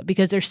can do it,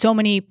 because there's so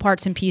many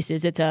parts and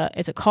pieces. It's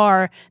a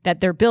car that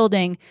they're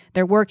building,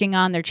 they're working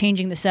on, they're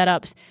changing the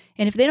setups.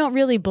 And if they don't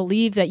really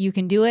believe that you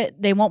can do it,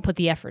 they won't put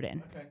the effort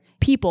in. Okay.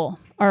 People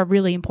are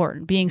really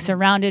important. Being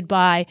surrounded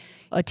by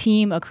a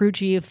team, a crew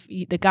chief,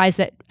 the guys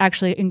that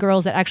actually and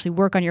girls that actually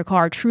work on your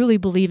car, truly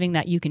believing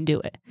that you can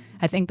do it.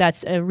 I think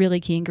that's a really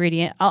key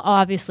ingredient,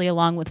 obviously,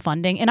 along with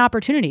funding and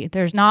opportunity.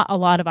 There's not a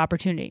lot of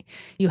opportunity.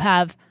 You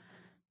have...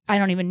 I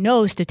don't even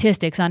know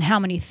statistics on how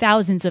many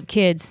thousands of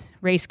kids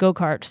race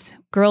go-karts,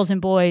 girls and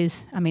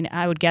boys. I mean,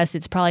 I would guess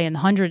it's probably in the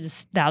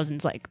hundreds,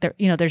 thousands. Like,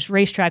 there's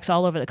racetracks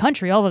all over the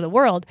country, all over the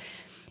world.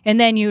 And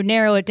then you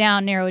narrow it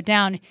down.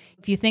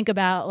 If you think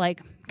about like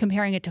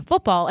comparing it to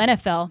football,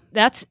 NFL,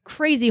 that's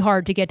crazy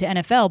hard to get to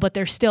NFL, but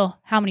there's still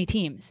how many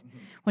teams?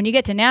 When you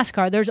get to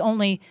NASCAR, there's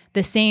only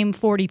the same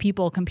 40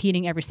 people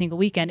competing every single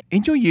weekend.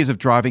 In your years of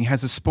driving,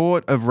 has the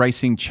sport of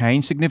racing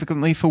changed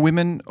significantly for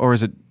women, or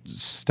has it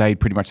stayed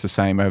pretty much the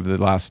same over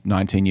the last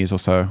 19 years or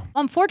so?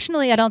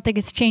 Unfortunately, I don't think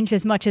it's changed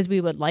as much as we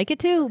would like it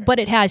to, but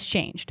it has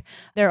changed.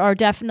 There are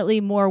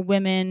definitely more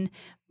women,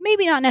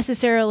 maybe not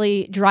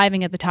necessarily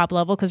driving at the top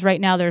level, because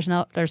right now there's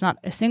not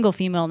a single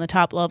female in the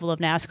top level of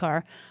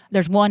NASCAR.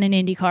 There's one in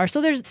IndyCar.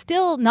 So there's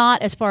still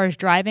not as far as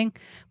driving,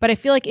 but I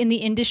feel like in the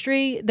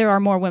industry, there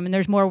are more women.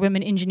 There's more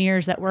women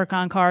engineers that work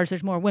on cars.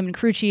 There's more women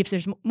crew chiefs.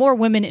 There's more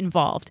women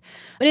involved.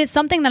 But it's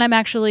something that I'm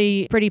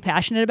actually pretty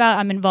passionate about.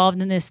 I'm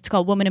involved in this. It's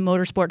called Women in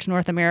Motorsports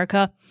North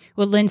America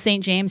with Lynn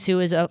St. James, who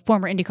is a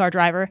former IndyCar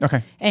driver.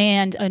 Okay.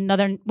 And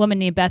another woman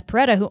named Beth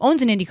Peretta, who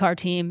owns an IndyCar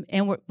team.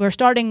 And we're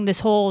starting this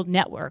whole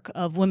network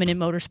of women in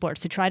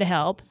motorsports to try to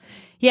help.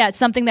 Yeah, it's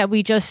something that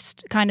we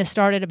just kind of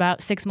started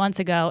about 6 months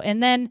ago.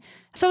 And then,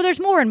 so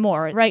there's more and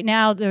more. Right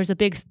now, there's a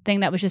big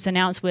thing that was just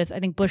announced with, I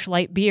think, Busch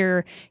Light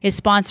Beer is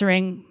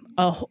sponsoring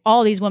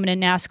all these women in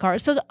NASCAR.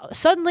 So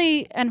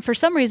suddenly, and for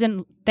some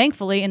reason,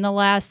 thankfully, in the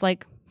last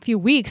few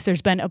weeks,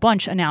 there's been a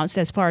bunch announced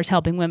as far as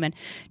helping women.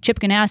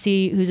 Chip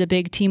Ganassi, who's a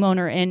big team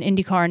owner in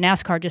IndyCar and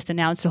NASCAR, just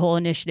announced a whole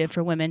initiative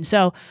for women.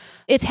 So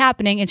it's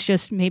happening. It's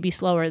just maybe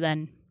slower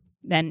than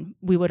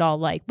we would all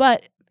like.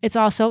 But it's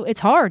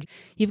hard.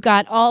 You've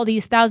got all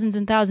these thousands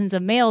and thousands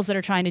of males that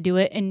are trying to do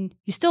it, and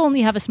you still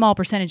only have a small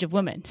percentage of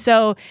women.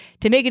 So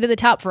to make it to the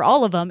top for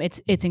all of them,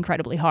 it's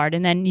incredibly hard.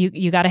 And then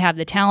you got to have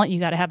the talent, you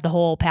got to have the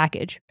whole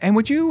package. And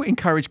would you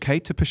encourage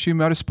Kate to pursue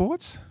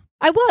motorsports?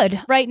 I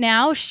would. Right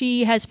now,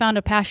 she has found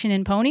a passion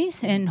in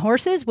ponies and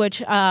horses,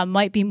 which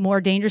might be more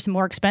dangerous and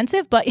more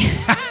expensive, but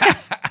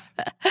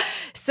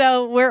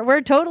so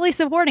we're totally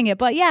supporting it.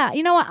 But yeah,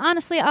 you know what?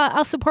 Honestly,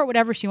 I'll support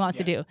whatever she wants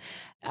to do.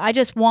 I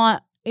just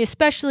want,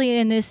 especially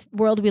in this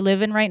world we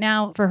live in right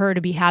now, for her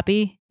to be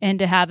happy and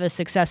to have a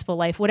successful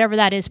life, whatever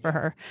that is for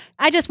her.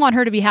 I just want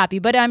her to be happy.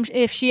 But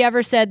if she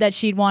ever said that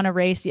she'd want to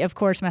race, of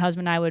course, my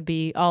husband and I would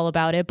be all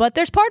about it. But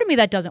there's part of me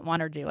that doesn't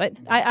want her to do it.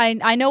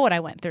 I know what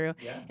I went through.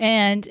 Yeah.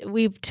 And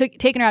we've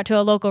taken her out to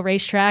a local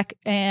racetrack,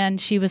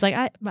 and she was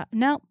like,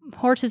 no,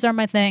 horses are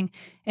my thing.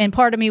 And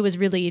part of me was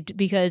relieved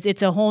because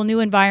it's a whole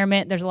new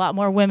environment. There's a lot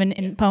more women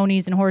in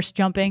ponies and horse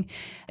jumping.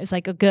 It's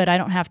like, oh, good, I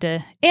don't have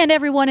to. And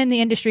everyone in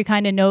the industry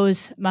kind of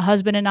knows my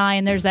husband and I,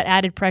 and there's that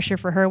added pressure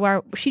for her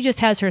where she just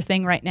has her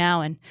thing right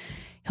now, and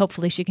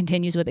hopefully she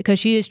continues with it, because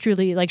she is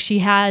truly, she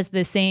has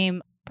the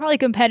same probably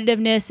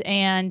competitiveness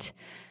and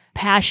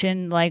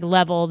passion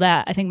level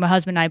that I think my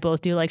husband and I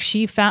both do.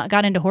 She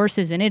got into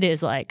horses, and it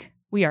is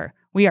we are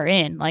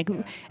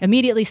in.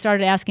 Immediately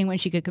started asking when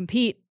she could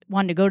compete,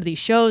 wanted to go to these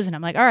shows, and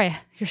I'm like, all right,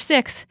 you're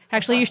 6.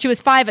 Actually, she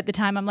was 5 at the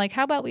time. I'm like,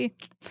 how about we?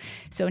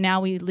 So now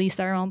we lease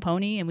our own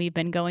pony, and we've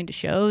been going to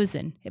shows,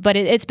 but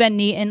it's been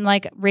neat. And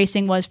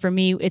racing was for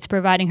me, it's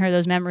providing her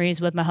those memories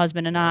with my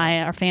husband and I,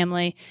 our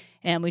family,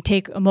 and we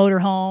take a motor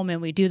home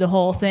and we do the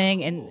whole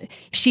thing. And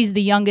she's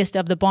the youngest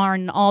of the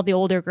barn, and all the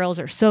older girls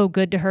are so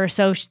good to her.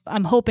 So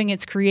I'm hoping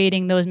it's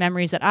creating those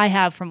memories that I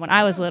have from when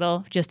I was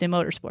little, just in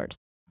motorsports.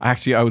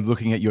 Actually, I was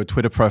looking at your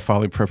Twitter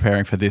profile in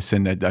preparing for this,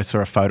 and I saw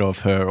a photo of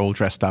her all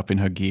dressed up in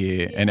her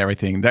gear and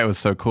everything. That was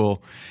so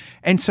cool.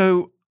 And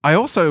so I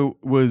also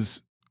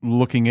was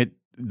looking at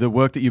the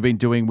work that you've been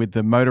doing with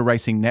the Motor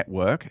Racing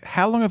Network.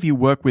 How long have you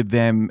worked with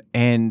them,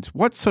 and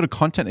what sort of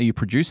content are you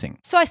producing?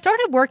 So I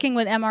started working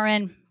with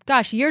MRN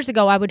years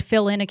ago. I would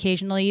fill in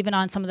occasionally, even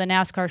on some of the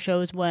NASCAR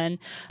shows when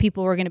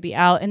people were going to be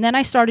out. And then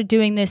I started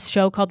doing this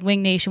show called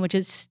Wing Nation, which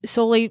is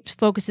solely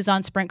focuses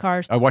on sprint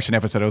cars. I watched an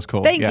episode. It was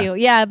cool. Thank you.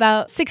 Yeah,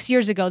 about 6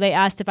 years ago, they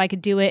asked if I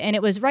could do it. And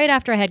it was right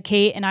after I had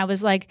Kate, and I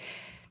was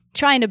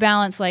trying to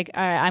balance,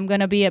 I'm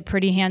going to be a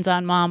pretty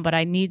hands-on mom, but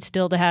I need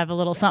still to have a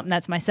little something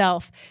that's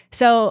myself.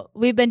 So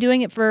we've been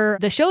doing it for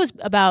the show's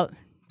about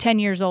 10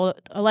 years old,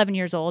 11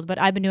 years old, but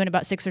I've been doing it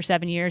about 6 or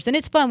 7 years. And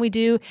it's fun. We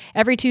do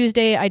every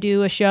Tuesday, I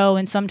do a show,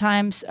 and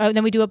sometimes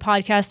then we do a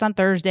podcast on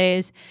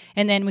Thursdays.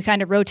 And then we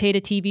kind of rotate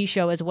a TV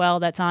show as well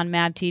that's on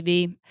MAV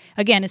TV.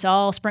 Again, it's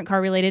all sprint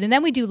car related. And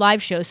then we do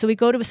live shows. So we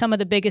go to some of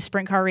the biggest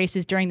sprint car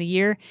races during the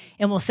year,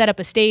 and we'll set up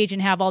a stage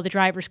and have all the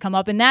drivers come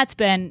up. And that's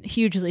been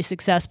hugely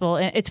successful.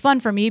 And it's fun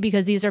for me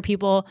because these are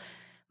people,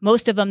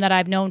 most of them that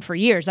I've known for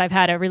years. I've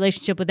had a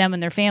relationship with them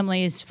and their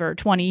families for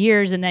 20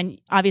 years, and then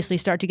obviously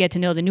start to get to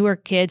know the newer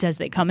kids as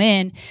they come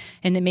in,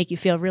 and they make you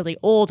feel really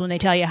old when they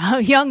tell you how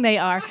young they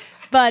are.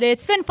 But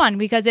it's been fun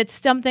because it's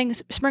something,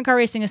 sprint car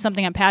racing is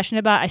something I'm passionate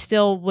about. I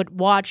still would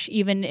watch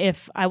even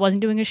if I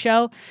wasn't doing a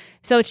show.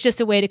 So it's just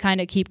a way to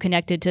kind of keep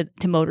connected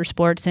to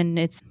motorsports. And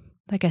it's,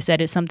 like I said,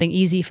 it's something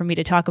easy for me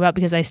to talk about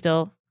because I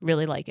still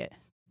really like it.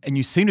 And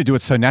you seem to do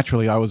it so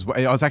naturally. I was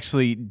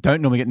actually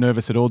don't normally get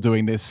nervous at all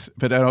doing this,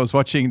 but I was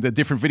watching the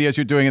different videos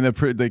you're doing and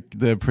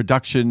the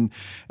production,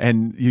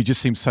 and you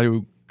just seem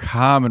so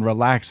calm and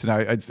relaxed. And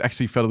I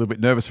actually felt a little bit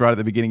nervous right at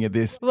the beginning of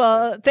this.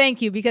 Well,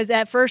 thank you, because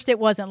at first it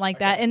wasn't like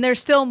that. And there's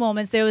still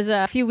moments. There was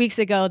a few weeks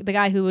ago, the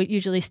guy who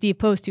usually Steve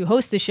Post, who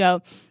hosts the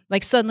show,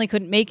 like suddenly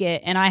couldn't make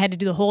it, and I had to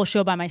do the whole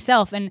show by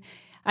myself. And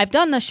I've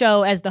done the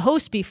show as the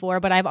host before,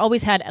 but I've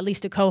always had at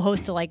least a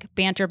co-host to like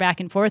banter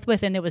back and forth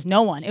with, and there was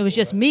no one. It was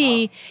just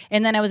me,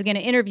 and then I was going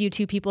to interview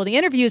 2 people. The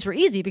interviews were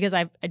easy because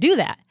I do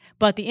that,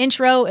 but the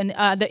intro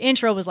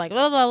was like,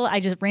 blah, blah, blah. I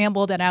just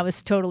rambled, and I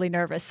was totally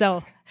nervous.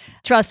 So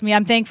trust me,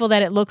 I'm thankful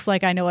that it looks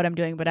like I know what I'm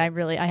doing, but I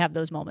have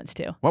those moments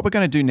too. What we're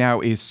going to do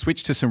now is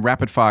switch to some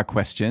rapid fire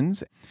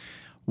questions.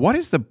 What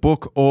is the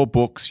book or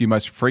books you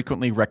most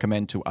frequently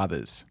recommend to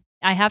others?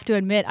 I have to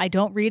admit, I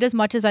don't read as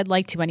much as I'd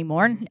like to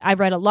anymore. I've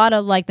read a lot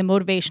of like the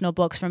motivational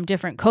books from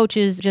different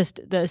coaches, just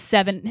the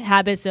 7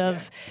 habits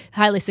of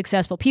highly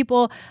successful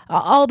people,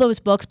 all those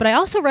books. But I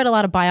also read a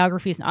lot of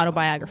biographies and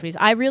autobiographies.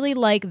 I really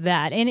like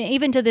that. And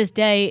even to this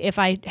day, if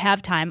I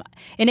have time,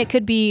 and it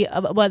could be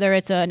whether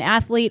it's an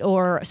athlete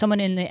or someone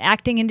in the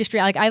acting industry,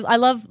 like I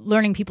love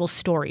learning people's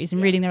stories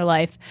and reading their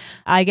life.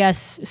 I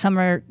guess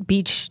summer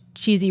beach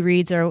cheesy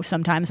reads or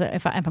sometimes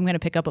if I'm going to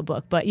pick up a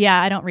book. But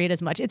yeah, I don't read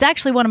as much. It's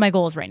actually one of my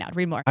goals right now, to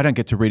read more. I don't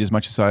get to read as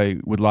much as I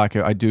would like.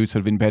 I do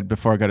sort of in bed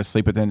before I go to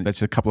sleep, but then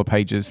that's a couple of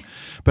pages.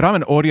 But I'm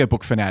an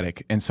audiobook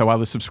fanatic, and so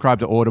I subscribe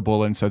to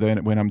Audible, and so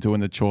then when I'm doing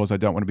the chores I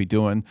don't want to be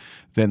doing,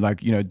 then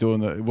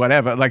doing the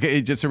whatever, like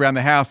it just around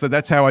the house,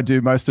 that's how I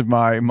do most of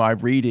my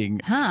reading.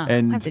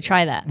 And I have to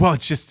try that. Well,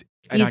 it's just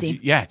easy.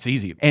 It's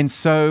easy. And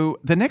so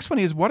the next one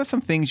is, what are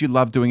some things you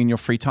love doing in your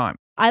free time?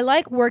 I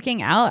like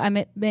working out. I'm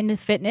into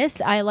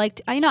fitness. I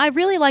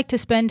really like to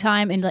spend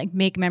time and like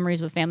make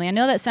memories with family. I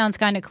know that sounds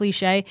kind of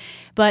cliche,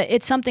 but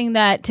it's something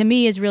that to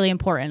me is really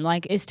important.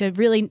 Like, is to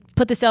really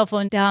put the cell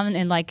phone down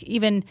and like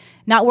even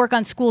not work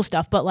on school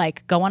stuff, but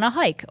like go on a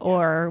hike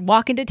or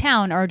walk into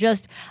town, or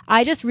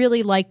I just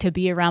really like to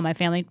be around my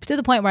family, to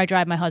the point where I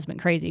drive my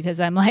husband crazy because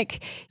I'm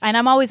like, and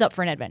I'm always up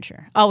for an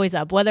adventure, always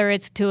up, whether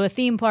it's to a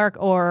theme park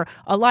or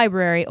a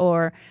library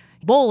or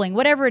bowling,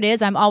 whatever it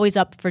is, I'm always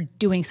up for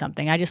doing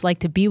something. I just like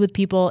to be with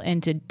people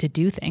and to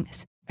do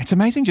things. It's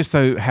amazing just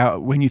though how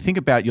when you think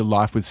about your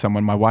life with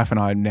someone, my wife and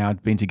I have now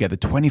been together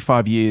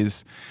 25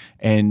 years,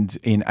 and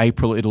in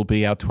April it'll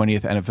be our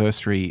 20th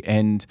anniversary.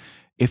 And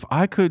if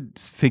I could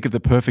think of the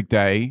perfect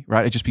day,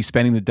 right, I'd just be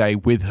spending the day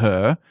with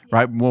her,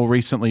 right? More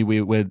recently,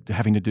 we're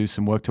having to do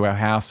some work to our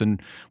house,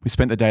 and we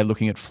spent the day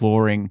looking at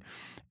flooring.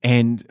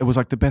 And it was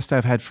like the best day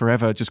I've had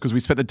forever, just because we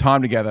spent the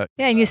time together.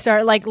 Yeah, and you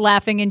start like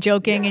laughing and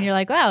joking, and you're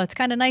like, wow, it's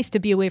kind of nice to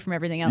be away from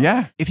everything else.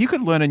 Yeah. If you could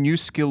learn a new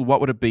skill,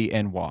 what would it be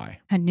and why?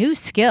 A new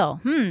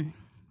skill?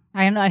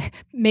 I don't know.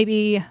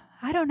 Maybe,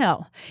 I don't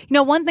know.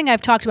 One thing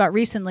I've talked about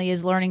recently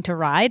is learning to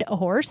ride a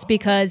horse,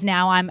 because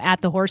now I'm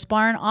at the horse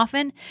barn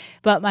often.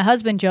 But my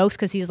husband jokes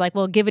because he's like,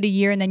 well, give it a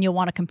year and then you'll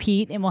want to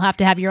compete and we'll have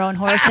to have your own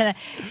horse. And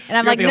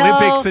I'm like,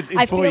 no,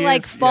 I feel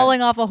like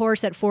falling off a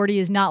horse at 40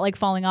 is not like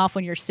falling off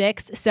when you're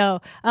 6.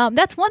 So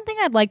that's one thing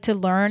I'd like to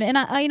learn. And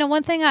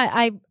one thing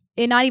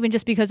and not even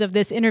just because of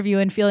this interview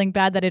and feeling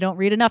bad that I don't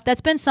read enough.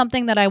 That's been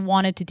something that I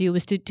wanted to do,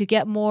 was to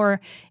get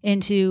more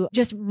into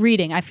just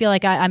reading. I feel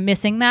like I'm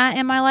missing that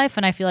in my life,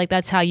 and I feel like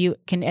that's how you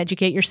can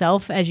educate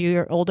yourself as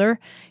you're older.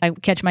 I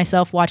catch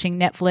myself watching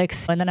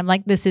Netflix, and then I'm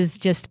like, this is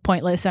just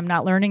pointless. I'm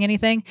not learning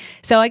anything.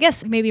 So I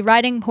guess maybe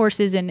riding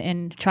horses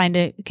and trying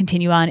to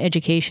continue on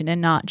education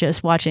and not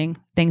just watching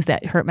things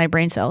that hurt my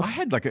brain cells. I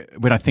had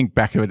when I think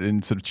back of it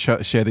and sort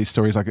of share these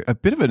stories, like a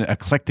bit of an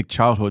eclectic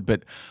childhood,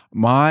 but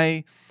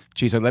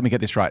so let me get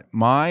this right.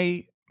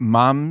 My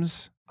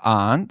mum's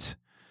aunt,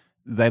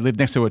 they lived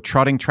next to a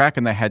trotting track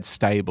and they had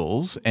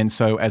stables. And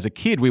so as a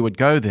kid, we would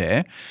go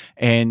there,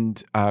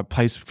 and a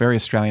place very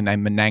Australian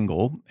named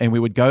Menangle, and we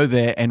would go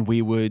there and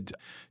we would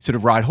sort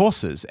of ride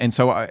horses. And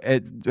so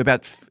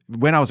about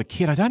when I was a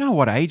kid, I don't know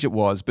what age it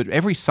was, but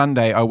every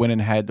Sunday I went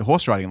and had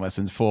horse riding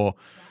lessons for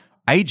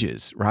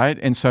ages, right?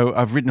 And so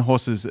I've ridden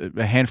horses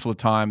a handful of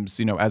times,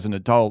 as an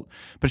adult,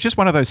 but it's just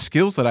one of those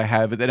skills that I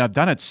have, and I've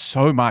done it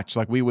so much.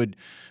 Like we would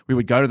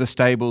go to the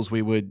stables,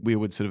 we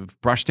would sort of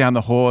brush down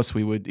the horse,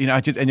 we would,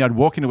 I'd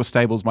walk into a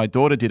stables. My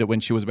daughter did it when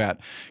she was about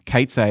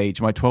Kate's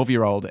age, my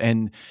 12-year-old,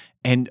 and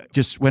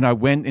just when I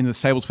went in the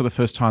stables for the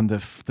first time,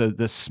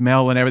 the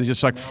smell and everything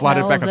just like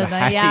flooded back with the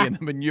hay and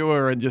the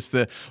manure and just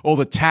all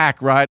the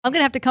tack, right? I'm going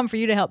to have to come for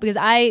you to help because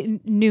I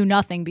knew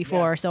nothing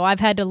before. So I've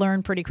had to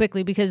learn pretty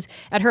quickly because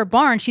at her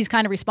barn, she's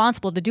kind of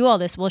responsible to do all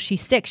this. Well,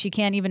 she's sick. She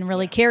can't even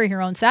really carry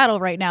her own saddle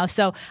right now.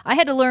 So I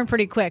had to learn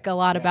pretty quick a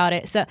lot about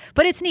it. So,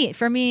 but it's neat.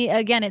 For me,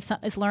 again,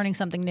 it's learning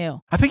something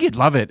new. I think you'd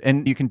love it.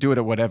 And you can do it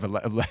at whatever.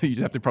 You'd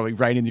have to probably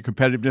rein in your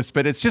competitiveness,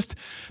 but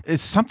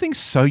it's something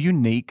so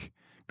unique,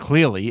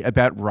 clearly,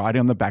 about riding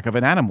on the back of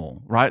an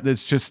animal, right?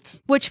 There's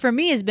just... Which for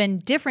me has been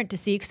different to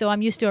seek. So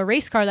I'm used to a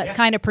race car that's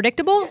kind of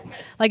predictable.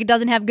 Like it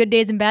doesn't have good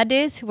days and bad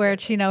days where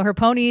it's, her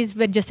pony's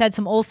just had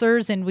some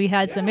ulcers and we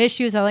had some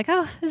issues. I'm like,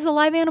 oh, this is a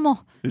live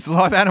animal. It's a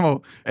live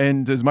animal.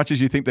 And as much as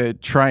you think they're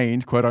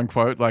trained, quote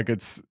unquote, like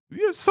it's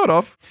sort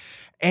of...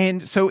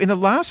 And so in the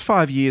last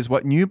 5 years,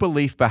 what new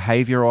belief,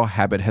 behavior, or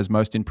habit has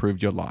most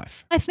improved your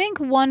life? I think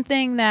one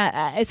thing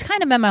that it's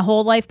kind of been my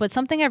whole life, but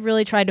something I've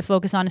really tried to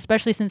focus on,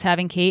 especially since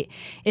having Kate,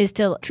 is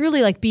to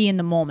truly be in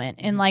the moment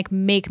and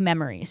make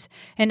memories.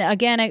 And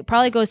again, it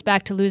probably goes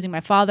back to losing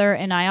my father.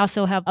 And I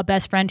also have a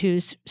best friend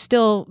who's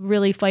still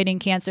really fighting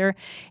cancer.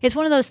 It's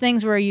one of those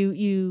things where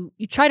you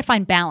try to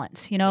find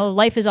balance.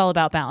 Life is all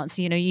about balance.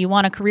 You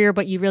want a career,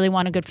 but you really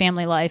want a good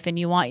family life and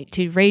you want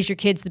to raise your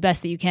kids the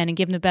best that you can and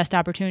give them the best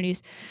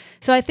opportunities.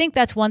 So I think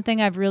that's one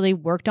thing I've really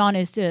worked on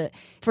is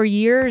for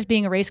years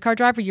being a race car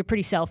driver, you're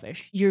pretty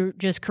selfish. You're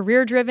just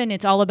career driven.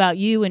 It's all about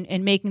you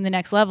and making the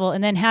next level.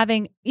 And then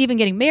even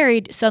getting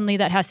married, suddenly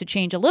that has to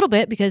change a little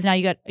bit because now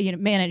you got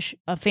manage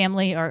a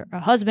family or a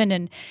husband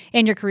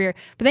and your career.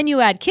 But then you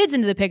add kids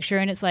into the picture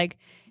and it's like,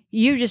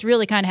 you just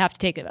really kind of have to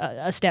take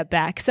a step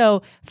back.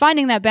 So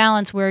finding that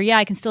balance where,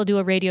 I can still do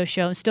a radio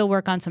show and still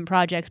work on some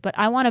projects, but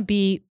I want to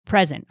be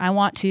present. I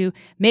want to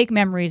make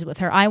memories with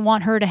her. I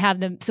want her to have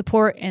the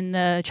support in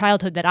the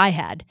childhood that I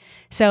had.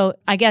 So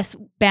I guess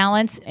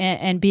balance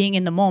and being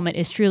in the moment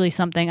is truly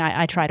something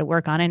I try to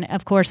work on. And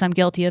of course, I'm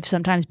guilty of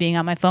sometimes being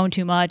on my phone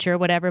too much or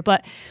whatever,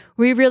 but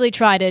we really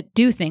try to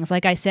do things,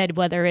 like I said,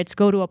 whether it's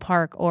go to a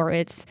park or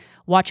it's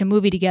watch a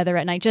movie together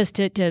at night, just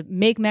to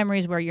make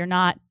memories where you're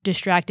not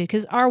distracted.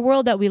 Because our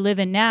world that we live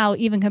in now,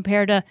 even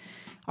compared to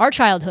our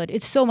childhood,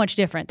 it's so much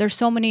different. There's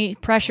so many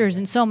pressures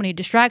and so many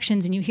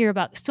distractions, and you hear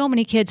about so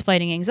many kids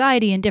fighting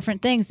anxiety and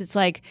different things. It's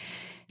like,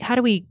 how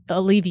do we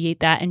alleviate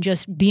that and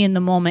just be in the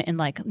moment and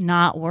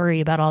not worry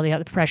about all the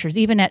other pressures?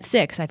 Even at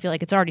 6, I feel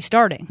like it's already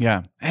starting.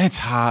 Yeah. And it's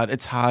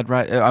hard,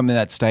 right? I'm in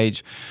that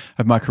stage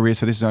of my career.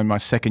 So this is only my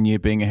second year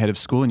being ahead of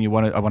school and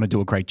I want to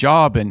do a great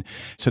job. And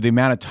so the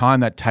amount of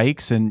time that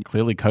takes, and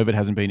clearly COVID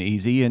hasn't been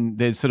easy. And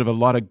there's sort of a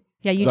lot of...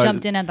 Yeah, you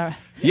jumped in at the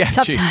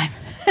tough time.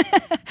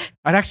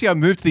 I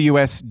moved to the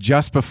US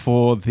just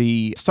before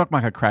the stock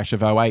market crash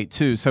of 2008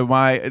 too. So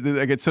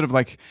it's sort of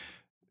like...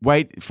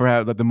 wait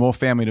for the Moore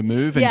family to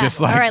move and just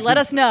all right, let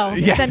us know.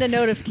 Send a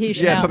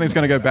notification out. Something's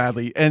going to go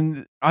badly.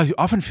 And I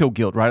often feel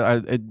guilt,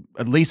 right? I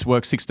at least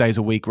work 6 days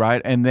a week,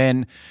 right?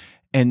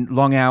 And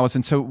long hours.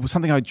 And so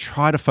something I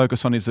try to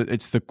focus on is that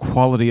it's the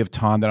quality of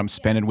time that I'm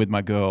spending with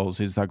my girls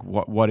is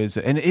what is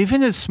it? And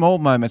even as small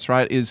moments,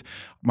 right, is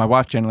my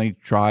wife generally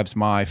drives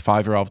my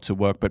 5-year-old to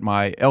work, but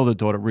my elder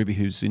daughter, Ruby,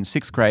 who's in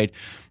 6th grade,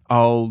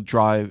 I'll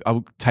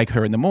take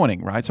her in the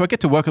morning, right? So I get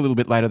to work a little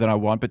bit later than I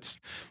want,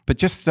 but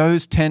just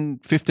those 10,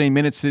 15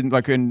 minutes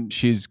when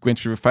she's went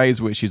through a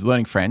phase where she's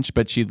learning French,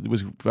 but we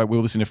were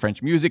listening to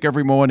French music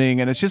every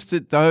morning. And it's just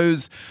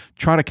that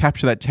try to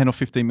capture that 10 or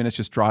 15 minutes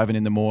just driving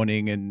in the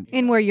morning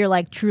and where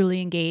you're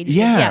truly engaged.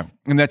 Yeah.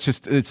 And it's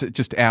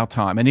just our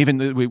time. And even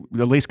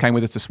the lease came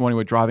with us this morning.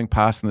 We're driving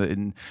past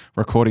and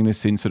recording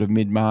this in sort of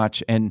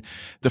mid-March, and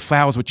the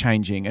flowers were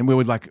changing and we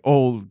were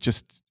all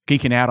just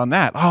geeking out on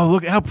that. Oh,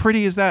 look, how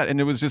pretty is that? And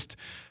it was just,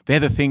 they're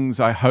the things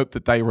I hope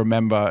that they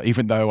remember,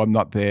 even though I'm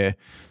not there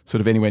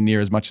sort of anywhere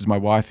near as much as my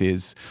wife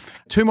is.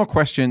 2 more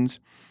questions.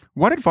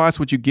 What advice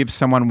would you give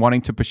someone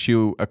wanting to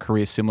pursue a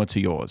career similar to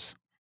yours?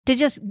 To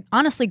just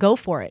honestly go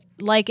for it.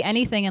 Like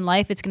anything in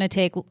life, it's going to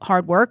take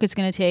hard work. It's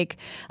going to take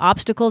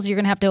obstacles you're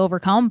going to have to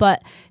overcome.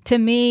 But to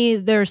me,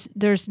 there's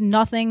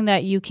nothing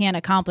that you can't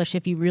accomplish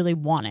if you really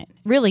want it,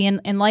 really,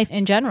 in life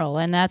in general.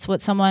 And that's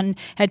what someone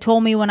had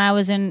told me when I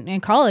was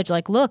in college.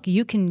 Look,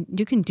 you can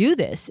do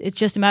this. It's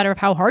just a matter of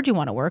how hard you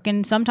want to work.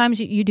 And sometimes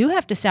you do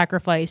have to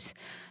sacrifice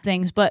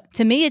things. But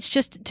to me, it's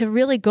just to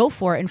really go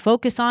for it and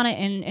focus on it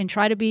and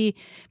try to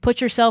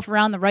put yourself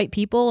around the right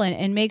people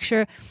and make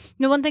sure.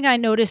 One thing I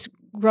noticed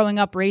growing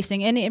up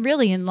racing and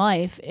really in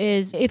life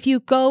is if you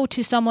go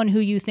to someone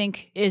who you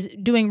think is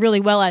doing really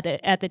well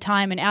at the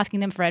time and asking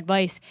them for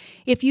advice,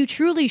 if you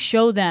truly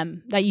show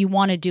them that you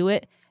want to do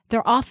it,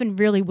 they're often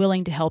really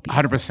willing to help you.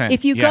 100%.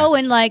 If you go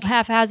and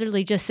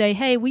haphazardly just say,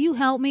 hey, will you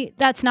help me?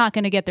 That's not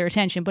going to get their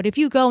attention. But if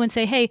you go and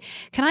say, hey,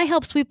 can I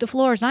help sweep the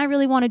floors? And I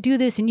really want to do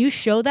this. And you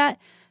show that,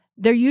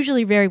 they're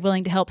usually very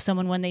willing to help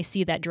someone when they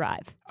see that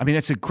drive. I mean,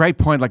 it's a great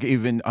point. Like,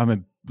 even I'm a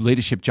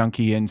leadership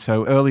junkie, and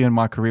so early in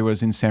my career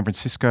was in San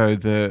Francisco.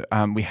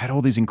 We had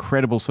all these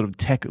incredible sort of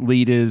tech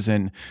leaders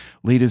and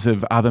leaders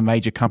of other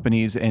major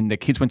companies, and the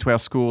kids went to our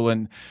school,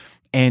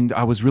 and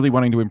I was really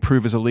wanting to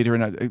improve as a leader.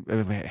 And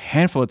a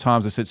handful of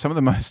times I said, some of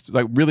the most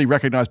like really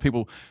recognized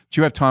people,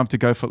 do you have time to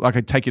go for, like,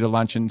 I'd take you to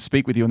lunch and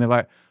speak with you? And they're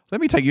like, let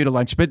me take you to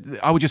lunch. But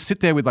I would just sit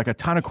there with like a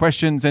ton of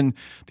questions, and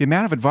the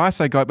amount of advice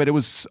I got, but it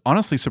was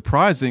honestly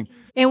surprising.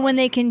 And when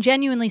they can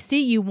genuinely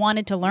see you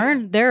wanted to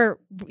learn, they're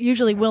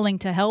usually willing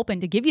to help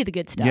and to give you the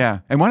good stuff.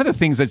 Yeah. And one of the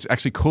things that's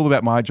actually cool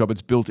about my job,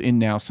 it's built in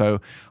now.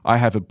 So I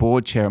have a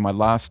board chair, and my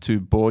last 2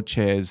 board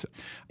chairs,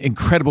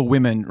 incredible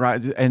women,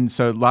 right? And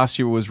so last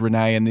year was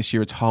Renee, and this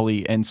year it's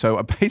Holly. And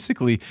so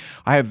basically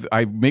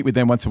I meet with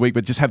them once a week,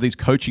 but just have these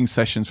coaching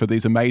sessions for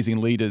these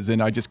amazing leaders.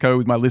 And I just go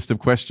with my list of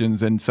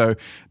questions. And so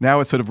now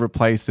it's sort of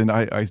replaced, and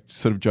I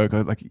sort of joke,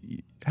 like,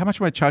 how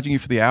much am I charging you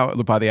for the hour?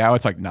 By the hour,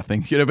 it's like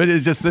nothing, but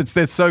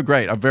they're so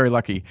great. I'm very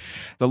lucky.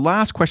 The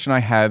last question I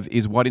have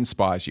is, what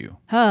inspires you?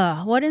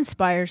 What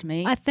inspires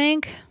me? I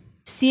think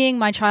seeing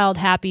my child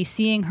happy,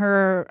 seeing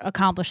her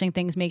accomplishing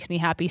things makes me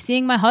happy.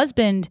 Seeing my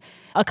husband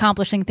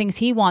accomplishing things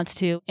he wants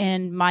to,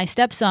 and my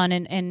stepson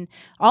and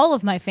all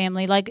of my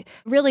family. Like,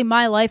 really,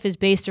 my life is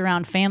based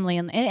around family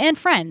and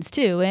friends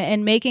too,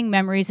 and making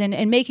memories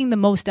and making the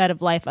most out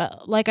of life.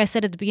 Like I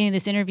said at the beginning of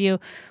this interview,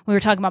 we were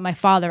talking about my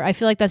father. I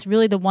feel like that's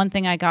really the one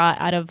thing I got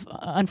out of,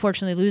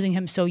 unfortunately, losing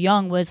him so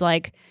young, was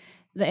like,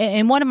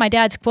 and one of my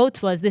dad's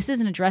quotes was, "This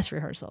isn't a dress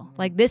rehearsal.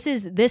 Like, this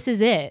is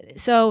it."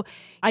 So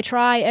I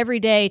try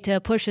every day to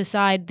push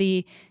aside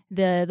the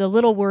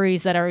little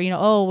worries that are,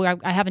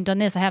 I haven't done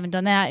this, I haven't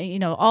done that,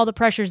 all the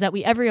pressures that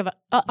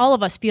all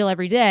of us feel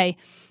every day,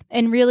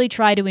 and really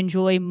try to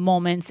enjoy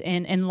moments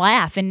and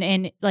laugh.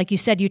 And like you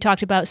said, you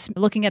talked about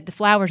looking at the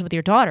flowers with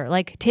your daughter,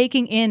 like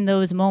taking in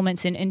those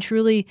moments and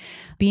truly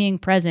being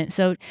present.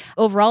 So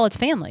overall, it's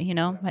family.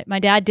 My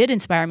dad did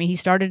inspire me. He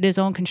started his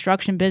own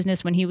construction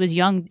business when he was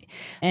young,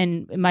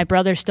 and my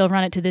brothers still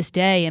run it to this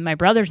day. And my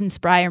brothers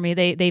inspire me.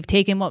 They've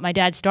taken what my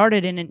dad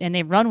started and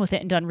they've run with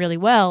it and done really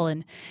well.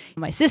 And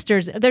my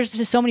sisters, there's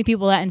just so many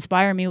people that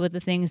inspire me with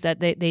the things that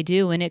they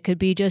do. And it could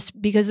be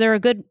just because they're a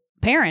good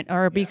parent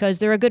or because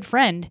they're a good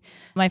friend.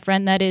 My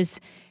friend that is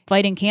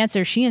fighting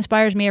cancer, she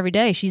inspires me every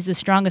day. She's the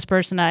strongest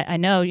person I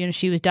know.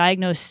 She was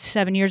diagnosed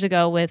 7 years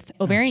ago with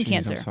ovarian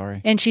cancer. I'm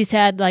sorry. And she's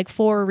had like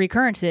 4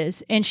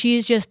 recurrences, and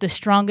she's just the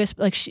strongest.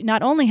 Like,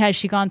 not only has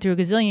she gone through a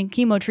gazillion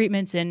chemo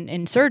treatments and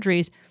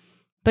surgeries,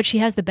 but she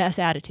has the best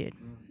attitude.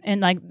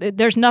 And like,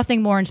 there's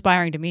nothing more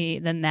inspiring to me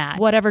than that.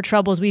 Whatever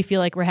troubles we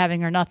feel like we're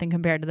having are nothing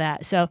compared to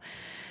that. So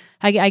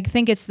I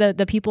think it's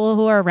the people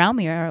who are around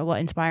me are what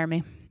inspire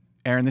me.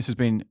 Erin, this has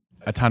been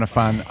a ton of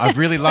fun. I've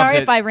really loved it.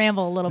 Sorry if I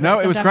ramble a little bit. No,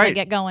 it was great. I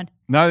get going.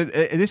 No,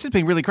 this has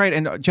been really great.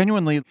 And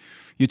genuinely,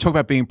 you talk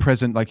about being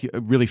present, like, you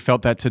really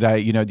felt that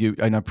today.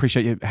 And I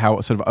appreciate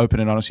how sort of open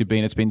and honest you've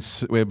been.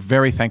 We're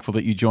very thankful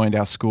that you joined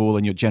our school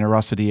and your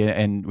generosity,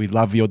 and we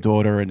love your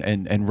daughter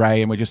and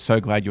Ray, and we're just so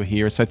glad you're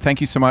here. So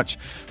thank you so much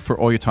for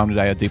all your time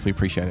today. I deeply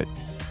appreciate it.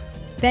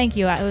 Thank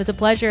you. It was a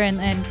pleasure. And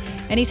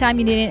anytime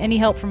you need any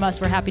help from us,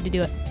 we're happy to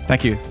do it.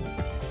 Thank you.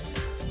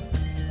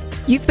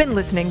 You've been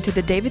listening to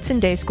the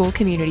Davidson Day School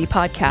Community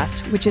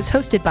Podcast, which is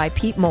hosted by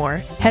Pete Moore,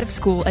 head of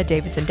school at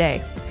Davidson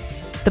Day.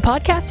 The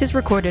podcast is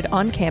recorded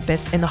on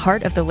campus in the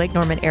heart of the Lake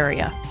Norman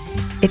area.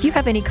 If you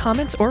have any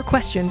comments or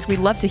questions, we'd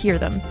love to hear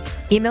them.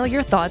 Email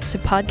your thoughts to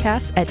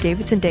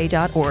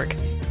podcasts@davidsonday.org.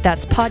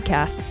 That's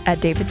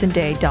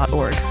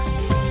podcasts@davidsonday.org.